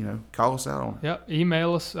 call us out on it. Yep,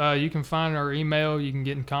 email us. You can find our email. You can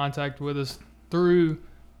get in contact with us through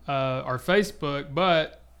our Facebook,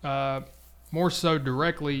 but more so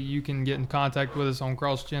directly, you can get in contact with us on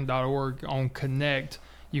crossgen.org. On Connect,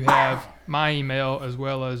 you have my email as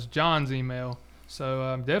well as John's email.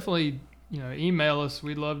 So definitely, email us.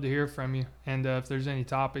 We'd love to hear from you. And if there's any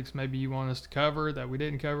topics maybe you want us to cover that we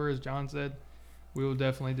didn't cover, as John said, we will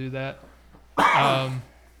definitely do that.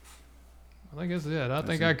 I think that's it. I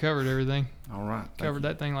think I covered everything. All right. Covered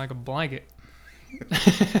that thing like a blanket.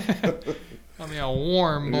 I mean, a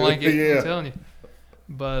warm blanket, yeah. I'm telling you.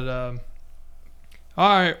 But, all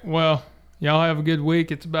right. Well, y'all have a good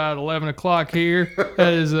week. It's about 11 o'clock here.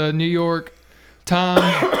 That is New York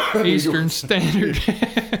time, Eastern Standard.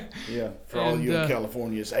 Yeah. For all you in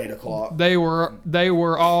California, it's 8 o'clock. They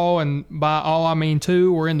were all, and by all I mean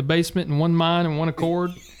 2, were in the basement in one mind and one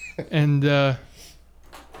accord. And,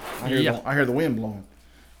 I hear the wind blowing.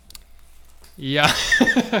 Yeah.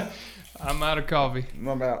 I'm out of coffee.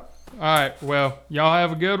 I'm out. All right. Well, y'all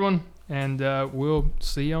have a good one, and we'll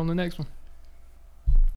see you on the next one.